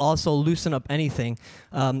 and it will also loosen up anything.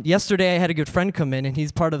 Yesterday I had a good friend come in, and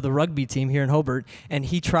he's part of the rugby team here in Hobart, and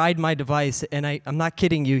he tried my device, and I'm not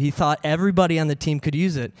kidding you, he thought everybody on the team could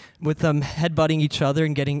use it, with them headbutting each other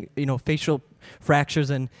and getting facial fractures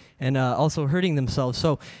and also hurting themselves.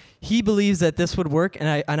 So he believes that this would work,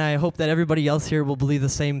 and I hope that everybody else here will believe the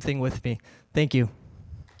same thing with me. Thank you.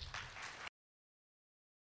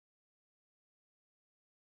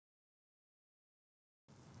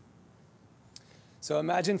 So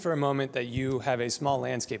imagine for a moment that you have a small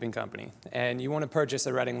landscaping company and you want to purchase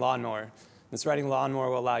a Redding lawnmower. This Redding lawnmower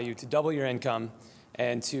will allow you to double your income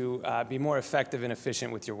and to be more effective and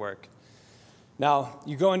efficient with your work. Now,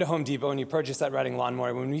 you go into Home Depot and you purchase that Redding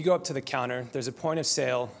lawnmower. When you go up to the counter, there's a point of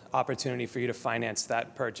sale opportunity for you to finance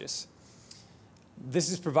that purchase.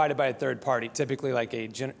 This is provided by a third party, typically like a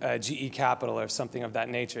GE Capital or something of that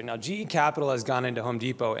nature. Now, GE Capital has gone into Home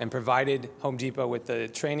Depot and provided Home Depot with the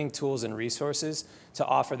training tools and resources to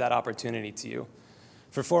offer that opportunity to you.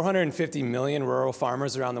 For 450 million rural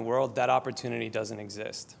farmers around the world, that opportunity doesn't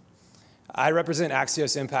exist. I represent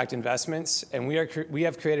Axios Impact Investments, and we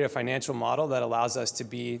have created a financial model that allows us to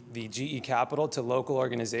be the GE Capital to local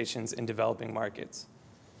organizations in developing markets.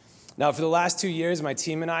 Now, for the last 2 years, my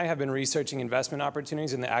team and I have been researching investment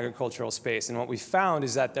opportunities in the agricultural space, and what we found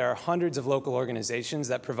is that there are hundreds of local organizations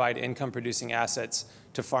that provide income-producing assets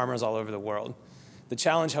to farmers all over the world. The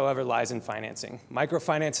challenge, however, lies in financing.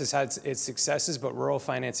 Microfinance has had its successes, but rural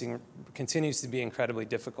financing continues to be incredibly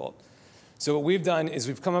difficult. So what we've done is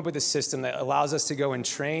we've come up with a system that allows us to go and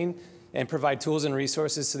train and provide tools and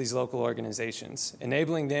resources to these local organizations,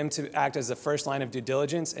 enabling them to act as the first line of due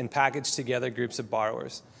diligence and package together groups of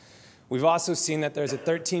borrowers. We've also seen that there's a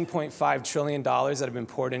 $13.5 trillion that have been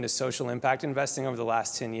poured into social impact investing over the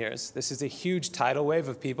last 10 years. This is a huge tidal wave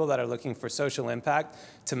of people that are looking for social impact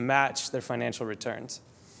to match their financial returns.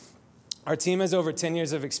 Our team has over 10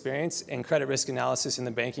 years of experience in credit risk analysis in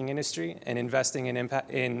the banking industry and investing in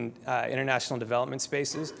international development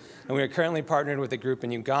spaces. And we are currently partnered with a group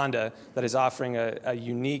in Uganda that is offering a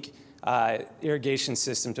unique irrigation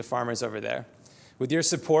system to farmers over there. With your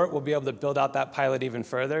support, we'll be able to build out that pilot even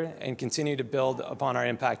further and continue to build upon our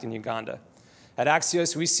impact in Uganda. At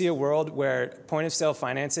Axios, we see a world where point-of-sale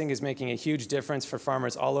financing is making a huge difference for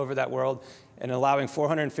farmers all over that world and allowing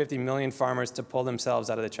 450 million farmers to pull themselves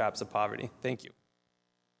out of the traps of poverty. Thank you.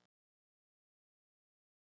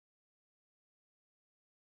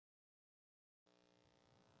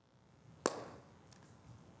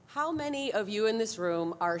 How many of you in this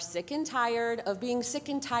room are sick and tired of being sick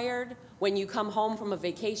and tired when you come home from a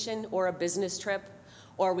vacation or a business trip?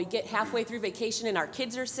 Or we get halfway through vacation and our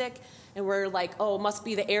kids are sick and we're like, oh, must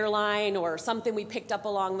be the airline or something we picked up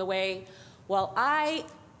along the way. Well, I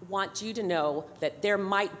want you to know that there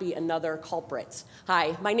might be another culprit.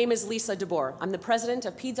 Hi, my name is Lisa DeBoer. I'm the president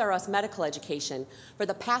of Peds R Us Medical Education. For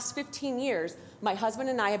the past 15 years, my husband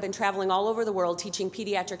and I have been traveling all over the world teaching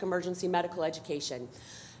pediatric emergency medical education.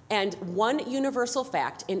 And one universal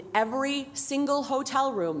fact, in every single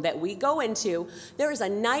hotel room that we go into, there is a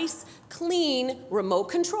nice, clean remote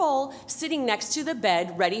control sitting next to the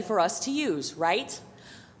bed ready for us to use, right?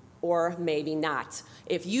 Or maybe not.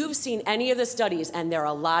 If you've seen any of the studies, and there are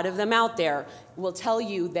a lot of them out there, will tell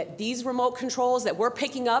you that these remote controls that we're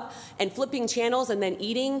picking up and flipping channels and then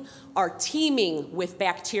eating are teeming with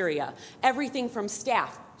bacteria. Everything from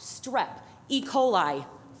staph, strep, E. coli,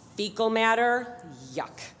 fecal matter,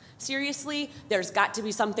 yuck. Seriously, there's got to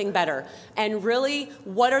be something better. And really,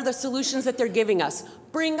 what are the solutions that they're giving us?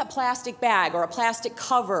 Bring a plastic bag or a plastic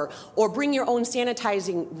cover, or bring your own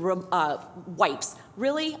sanitizing wipes.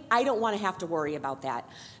 Really, I don't want to have to worry about that.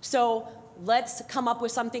 So let's come up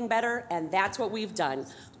with something better, and that's what we've done.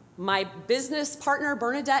 My business partner,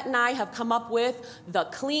 Bernadette, and I have come up with the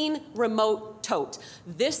Clean Remote Tote.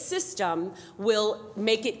 This system will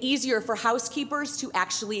make it easier for housekeepers to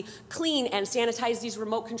actually clean and sanitize these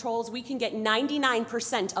remote controls. We can get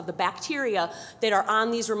 99% of the bacteria that are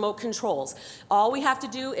on these remote controls. All we have to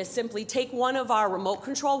do is simply take one of our remote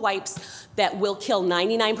control wipes that will kill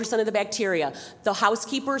 99% of the bacteria. The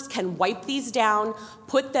housekeepers can wipe these down,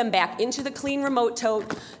 put them back into the Clean Remote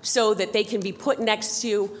Tote so that they can be put next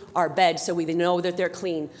to our bed so we know that they're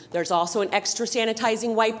clean. There's also an extra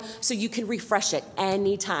sanitizing wipe so you can refresh it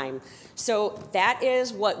anytime. So that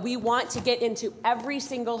is what we want to get into every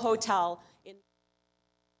single hotel.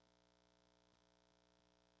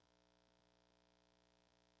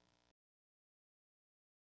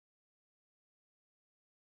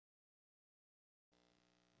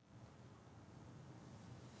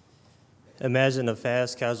 Imagine a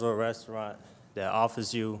fast casual restaurant that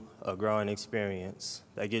offers you a growing experience,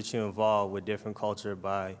 that gets you involved with different culture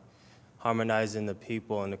by harmonizing the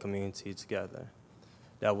people and the community together,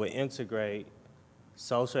 that would integrate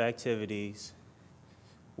social activities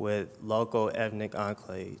with local ethnic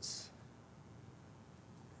enclaves.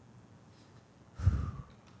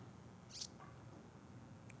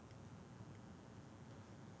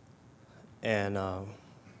 And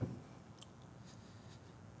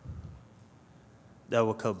that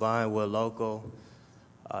will combine with local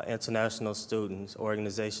international students,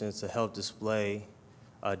 organizations to help display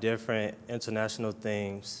different international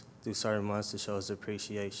themes through certain months to show its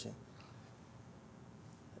appreciation.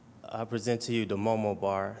 I present to you the Momo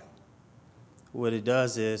Bar. What it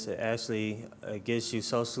does is it actually gets you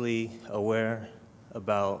socially aware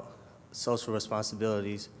about social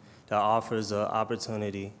responsibilities that offers an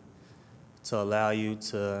opportunity to allow you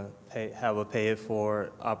to have a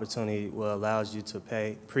pay-it-forward opportunity, what allows you to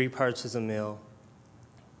pre-purchase a meal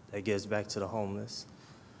that gives back to the homeless.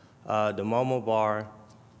 The Momo Bar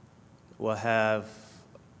will have,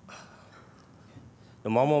 the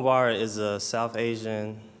Momo Bar is a South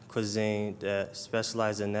Asian cuisine that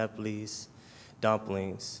specializes in Nepalese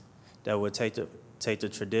dumplings that would take the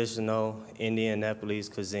traditional Indian Nepalese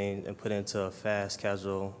cuisine and put it into a fast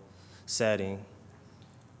casual setting.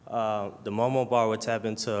 The Momo Bar would tap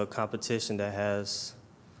into a competition that has,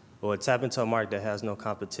 or tap into a market that has no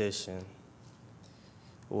competition.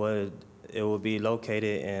 It would be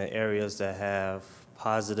located in areas that have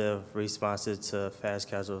positive responses to fast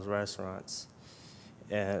casual restaurants.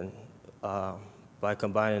 And by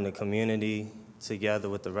combining the community together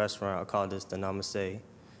with the restaurant, I call this the Namaste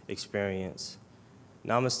experience.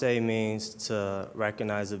 Namaste means to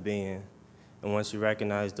recognize a being. And once you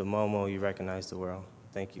recognize the Momo, you recognize the world.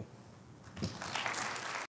 Thank you.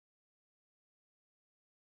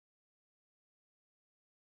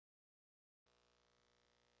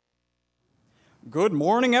 Good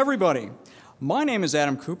morning, everybody. My name is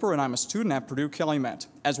Adam Cooper, and I'm a student at Purdue Calumet.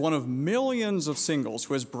 As one of millions of singles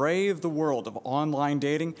who has braved the world of online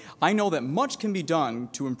dating, I know that much can be done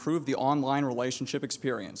to improve the online relationship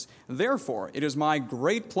experience. Therefore, it is my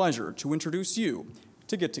great pleasure to introduce you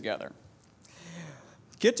to Get Together.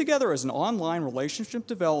 Get Together is an online relationship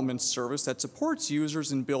development service that supports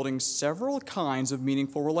users in building several kinds of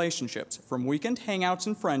meaningful relationships, from weekend hangouts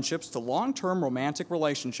and friendships to long-term romantic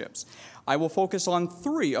relationships. I will focus on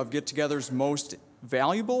 3 of Get Together's most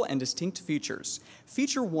valuable and distinct features.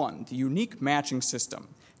 Feature 1, the unique matching system.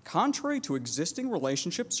 Contrary to existing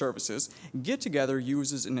relationship services, Get Together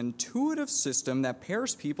uses an intuitive system that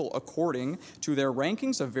pairs people according to their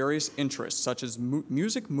rankings of various interests, such as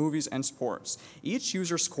music, movies, and sports. Each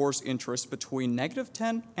user scores interests between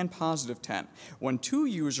 -10 and +10. When 2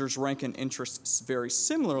 users rank an interest very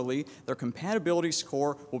similarly, their compatibility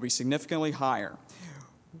score will be significantly higher.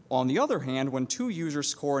 On the other hand, when 2 users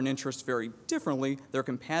score an interest very differently, their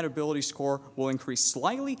compatibility score will increase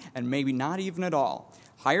slightly and maybe not even at all.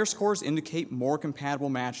 Higher scores indicate more compatible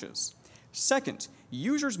matches. Second,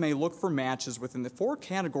 users may look for matches within the 4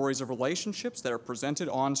 categories of relationships that are presented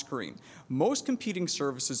on screen. Most competing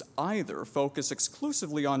services either focus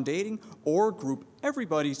exclusively on dating or group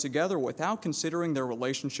everybody together without considering their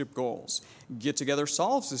relationship goals. Get Together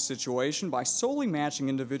solves this situation by solely matching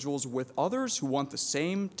individuals with others who want the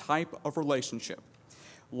same type of relationship.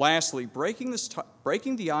 Lastly, breaking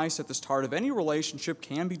the ice at the start of any relationship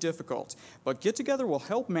can be difficult, but Get Together will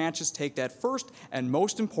help matches take that first and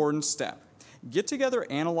most important step. Get Together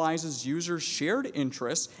analyzes users' shared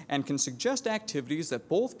interests and can suggest activities that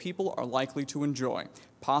both people are likely to enjoy.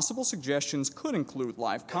 Possible suggestions could include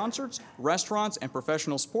live concerts, restaurants, and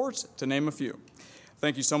professional sports, to name a few.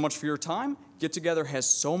 Thank you so much for your time. Get Together has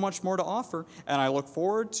so much more to offer, and I look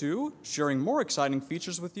forward to sharing more exciting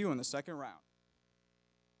features with you in the second round.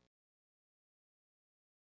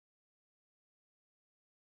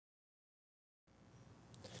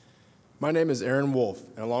 My name is Aaron Wolf,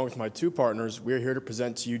 and along with my 2 partners, we are here to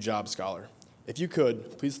present to you Job Scholar. If you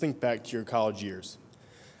could, please think back to your college years.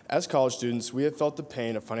 As college students, we have felt the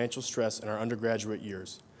pain of financial stress in our undergraduate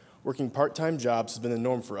years. Working part-time jobs has been the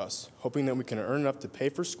norm for us, hoping that we can earn enough to pay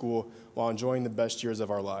for school while enjoying the best years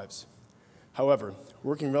of our lives. However,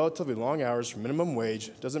 working relatively long hours for minimum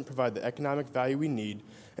wage doesn't provide the economic value we need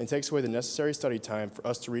and takes away the necessary study time for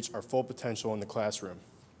us to reach our full potential in the classroom.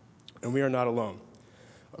 And we are not alone.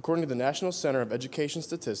 According to the National Center of Education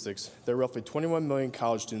Statistics, there are roughly 21 million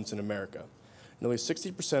college students in America, nearly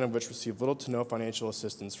 60% of which receive little to no financial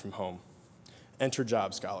assistance from home. Enter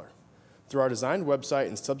Job Scholar. Through our designed website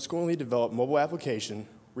and subsequently developed mobile application,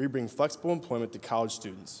 we bring flexible employment to college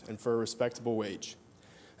students and for a respectable wage.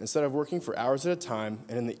 Instead of working for hours at a time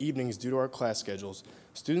and in the evenings due to our class schedules,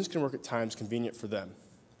 students can work at times convenient for them.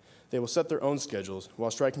 They will set their own schedules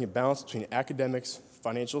while striking a balance between academics,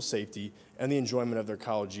 financial safety, and the enjoyment of their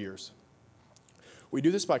college years. We do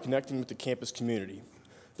this by connecting with the campus community.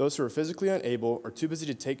 Those who are physically unable or too busy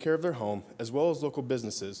to take care of their home, as well as local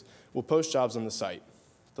businesses, will post jobs on the site.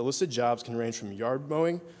 The listed jobs can range from yard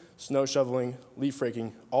mowing, snow shoveling, leaf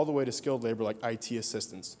raking, all the way to skilled labor like IT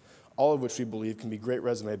assistants, all of which we believe can be great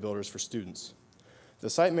resume builders for students. The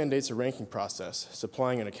site mandates a ranking process,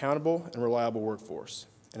 supplying an accountable and reliable workforce.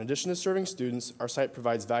 In addition to serving students, our site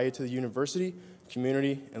provides value to the university,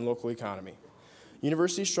 community, and local economy.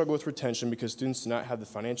 Universities struggle with retention because students do not have the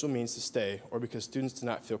financial means to stay or because students do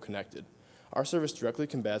not feel connected. Our service directly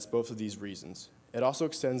combats both of these reasons. It also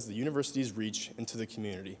extends the university's reach into the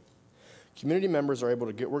community. Community members are able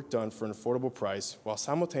to get work done for an affordable price while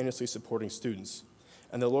simultaneously supporting students,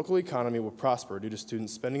 and the local economy will prosper due to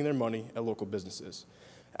students spending their money at local businesses.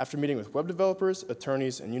 After meeting with web developers,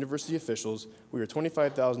 attorneys, and university officials, we are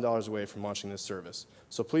 $25,000 away from launching this service.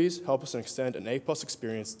 So please help us extend an A+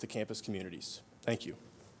 experience to campus communities. Thank you.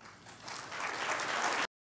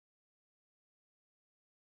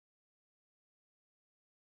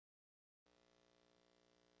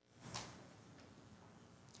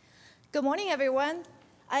 Good morning, everyone.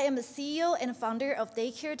 I am the CEO and founder of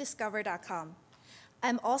DaycareDiscover.com.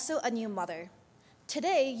 I'm also a new mother.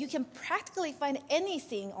 Today, you can practically find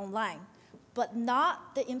anything online, but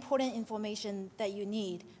not the important information that you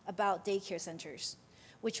need about daycare centers,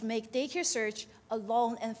 which make daycare search a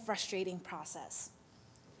long and frustrating process.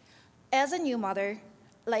 As a new mother,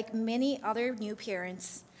 like many other new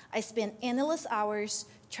parents, I spend endless hours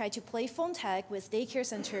trying to play phone tag with daycare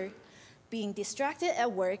center, being distracted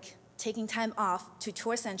at work, taking time off to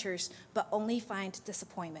tour centers, but only find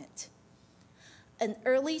disappointment. An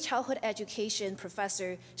early childhood education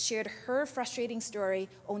professor shared her frustrating story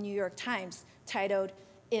on New York Times titled,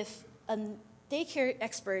 "If a daycare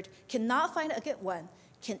expert cannot find a good one,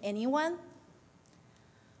 can anyone?"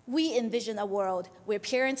 We envision a world where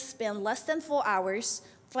parents spend less than 4 hours,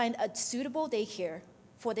 find a suitable daycare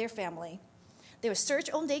for their family. They will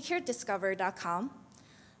search on daycarediscover.com,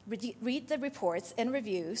 read the reports and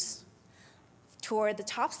reviews, Tour the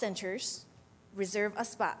top centers, reserve a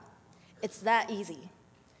spot. It's that easy.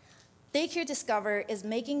 Daycare Discover is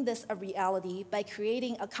making this a reality by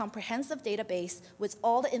creating a comprehensive database with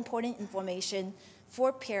all the important information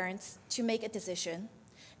for parents to make a decision.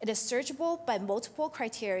 It is searchable by multiple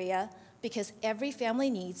criteria because every family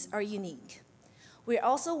needs are unique. We're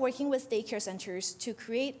also working with daycare centers to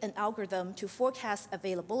create an algorithm to forecast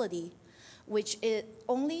availability, which is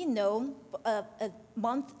only known a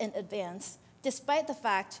month in advance, despite the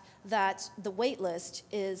fact that the wait list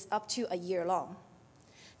is up to a year long.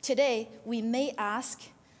 Today, we may ask,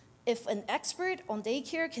 if an expert on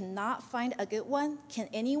daycare cannot find a good one, can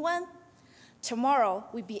anyone? Tomorrow,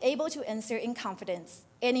 we'll be able to answer in confidence,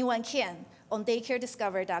 anyone can, on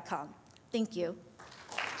daycarediscover.com. Thank you.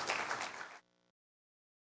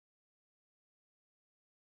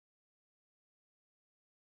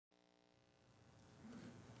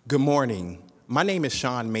 Good morning. My name is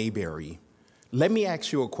Sean Mayberry. Let me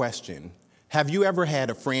ask you a question. Have you ever had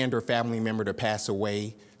a friend or family member to pass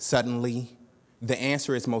away suddenly? The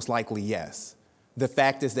answer is most likely yes. The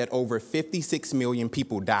fact is that over 56 million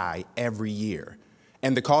people die every year,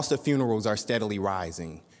 and the cost of funerals are steadily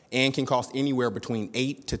rising and can cost anywhere between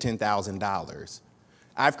 $8,000 to $10,000.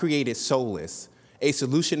 I've created Solus, a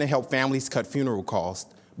solution to help families cut funeral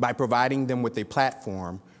costs by providing them with a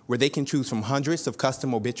platform where they can choose from hundreds of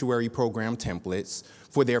custom obituary program templates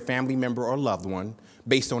for their family member or loved one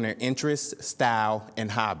based on their interests, style,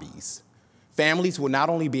 and hobbies. Families will not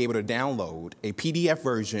only be able to download a PDF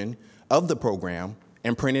version of the program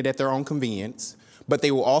and print it at their own convenience, but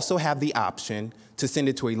they will also have the option to send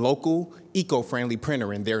it to a local, eco-friendly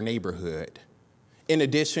printer in their neighborhood. In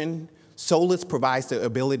addition, Solus provides the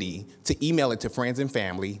ability to email it to friends and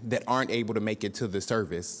family that aren't able to make it to the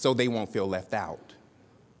service so they won't feel left out.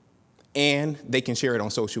 And they can share it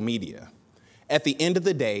on social media. At the end of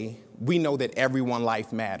the day, we know that everyone's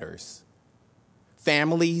life matters.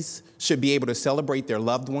 Families should be able to celebrate their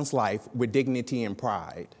loved one's life with dignity and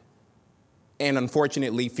pride. And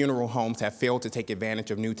unfortunately, funeral homes have failed to take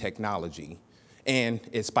advantage of new technology, and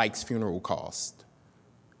it spikes funeral costs.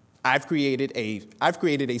 I've created a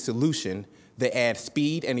solution that adds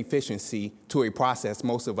speed and efficiency to a process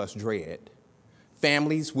most of us dread.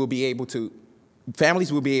 Families will be able to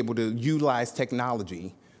utilize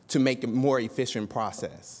technology to make a more efficient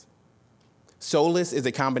process. Solus is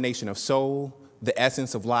a combination of soul, the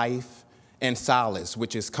essence of life, and solace,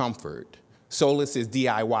 which is comfort. Solus is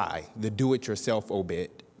DIY, the do-it-yourself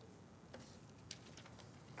obit.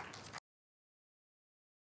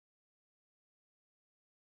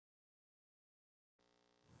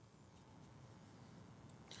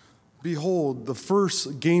 Behold, the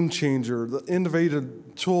first game changer, the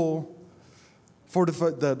innovative tool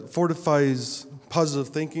that fortifies positive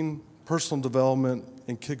thinking, personal development,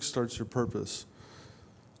 and kickstarts your purpose.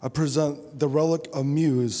 I present the relic of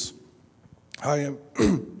Muse. I'm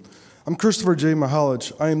Christopher J.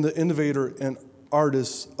 Mihalich. I am the innovator and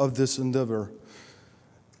artist of this endeavor.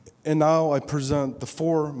 And now I present the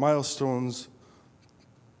 4 milestones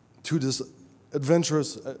to this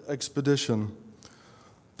adventurous expedition: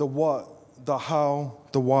 the what, the how,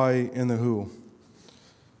 the why, and the who.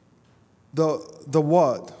 The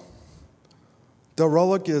what. The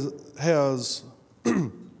relic has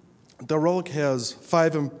the relic has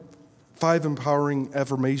 5 empowering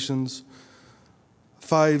affirmations,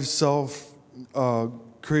 5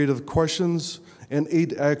 self-creative questions, and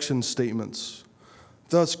 8 action statements,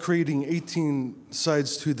 thus creating 18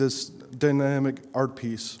 sides to this dynamic art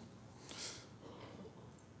piece.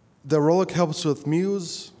 The relic helps with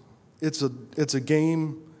Muse. It's a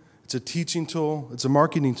game, it's a teaching tool, it's a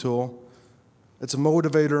marketing tool, it's a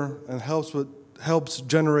motivator, and helps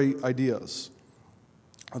generate ideas.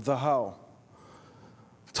 The how.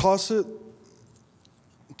 Toss it,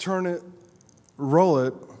 turn it, roll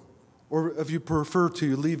it, or if you prefer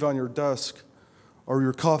to, leave on your desk or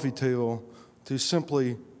your coffee table to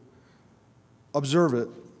simply observe it.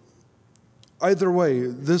 Either way,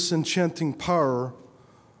 this enchanting power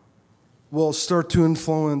will start to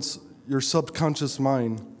influence your subconscious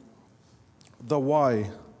mind. The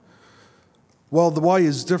why. Well, the why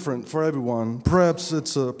is different for everyone. Perhaps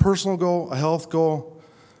it's a personal goal, a health goal,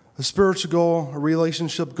 a spiritual goal, a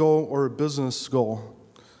relationship goal, or a business goal.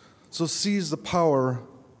 So seize the power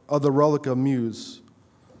of the relic of Muse.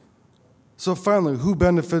 So finally, who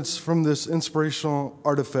benefits from this inspirational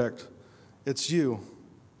artifact? It's you,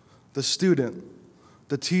 the student,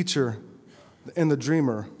 the teacher, and the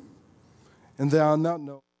dreamer. And then on that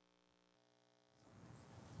note,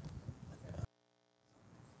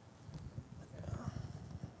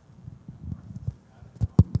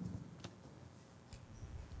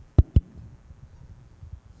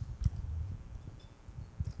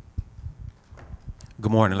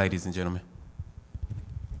 Good morning, ladies and gentlemen.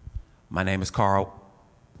 My name is Carl.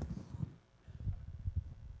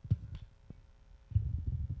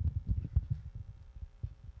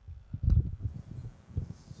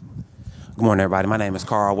 Good morning, everybody. My name is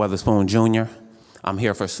Carl Weatherspoon, Jr. I'm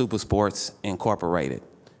here for Super Sports Incorporated,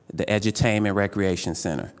 the Edutainment Recreation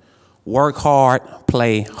Center. Work hard,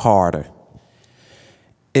 play harder.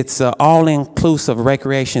 It's an all-inclusive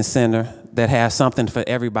recreation center that has something for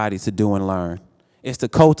everybody to do and learn. It's to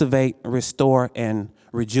cultivate, restore, and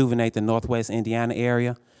rejuvenate the Northwest Indiana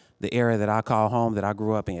area, the area that I call home, that I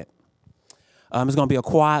grew up in. It's going to be a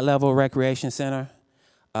quad level recreation center.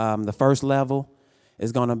 The first level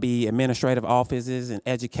is going to be administrative offices and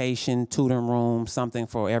education, tutoring rooms, something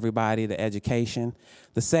for everybody, the education.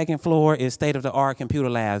 The second floor is state-of-the-art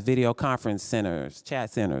computer labs, video conference centers,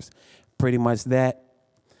 chat centers, pretty much that.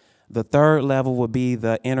 The third level would be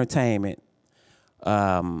the entertainment,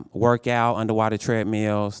 workout, underwater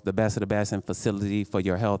treadmills, the best of the best in facility for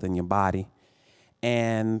your health and your body.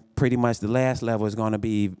 And pretty much the last level is going to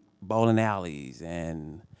be bowling alleys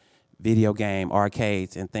and video game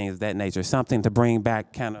arcades and things of that nature, something to bring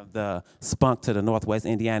back kind of the spunk to the Northwest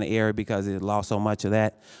Indiana area because it lost so much of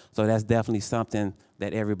that. So that's definitely something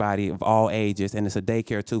that everybody of all ages, and it's a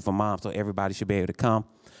daycare too for moms, so everybody should be able to come.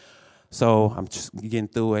 So I'm just getting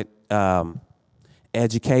through it.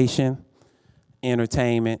 Education,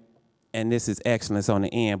 entertainment, and this is excellence on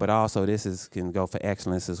the end, but also this can go for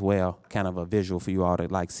excellence as well, kind of a visual for you all to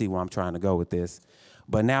like see where I'm trying to go with this.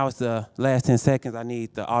 But now it's the last 10 seconds. I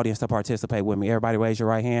need the audience to participate with me. Everybody raise your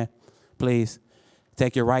right hand, please.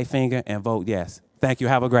 Take your right finger and vote yes. Thank you.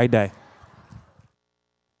 Have a great day.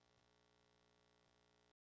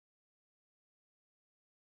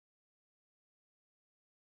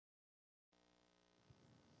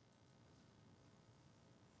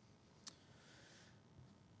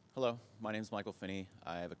 Hello, my name is Michael Finney.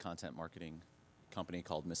 I have a content marketing company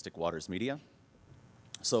called Mystic Waters Media.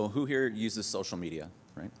 So who here uses social media,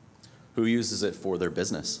 right? Who uses it for their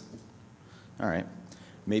business? All right.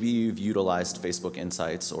 Maybe you've utilized Facebook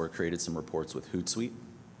Insights or created some reports with Hootsuite,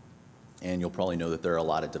 and you'll probably know that there are a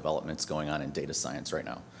lot of developments going on in data science right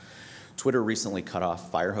now. Twitter recently cut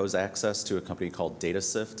off Firehose access to a company called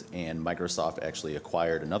DataSift, and Microsoft actually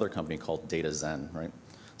acquired another company called DataZen, right?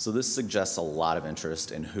 So this suggests a lot of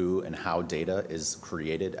interest in who and how data is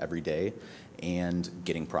created every day and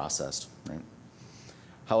getting processed, right?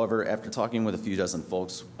 However, after talking with a few dozen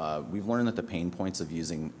folks, we've learned that the pain points of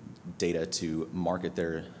using data to market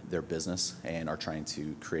their business and are trying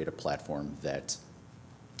to create a platform that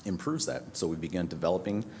improves that. So we began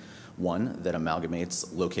developing one that amalgamates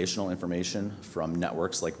locational information from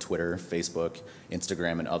networks like Twitter, Facebook,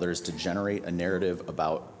 Instagram, and others to generate a narrative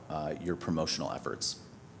about your promotional efforts.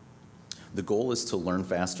 The goal is to learn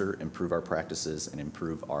faster, improve our practices, and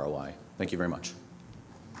improve ROI. Thank you very much.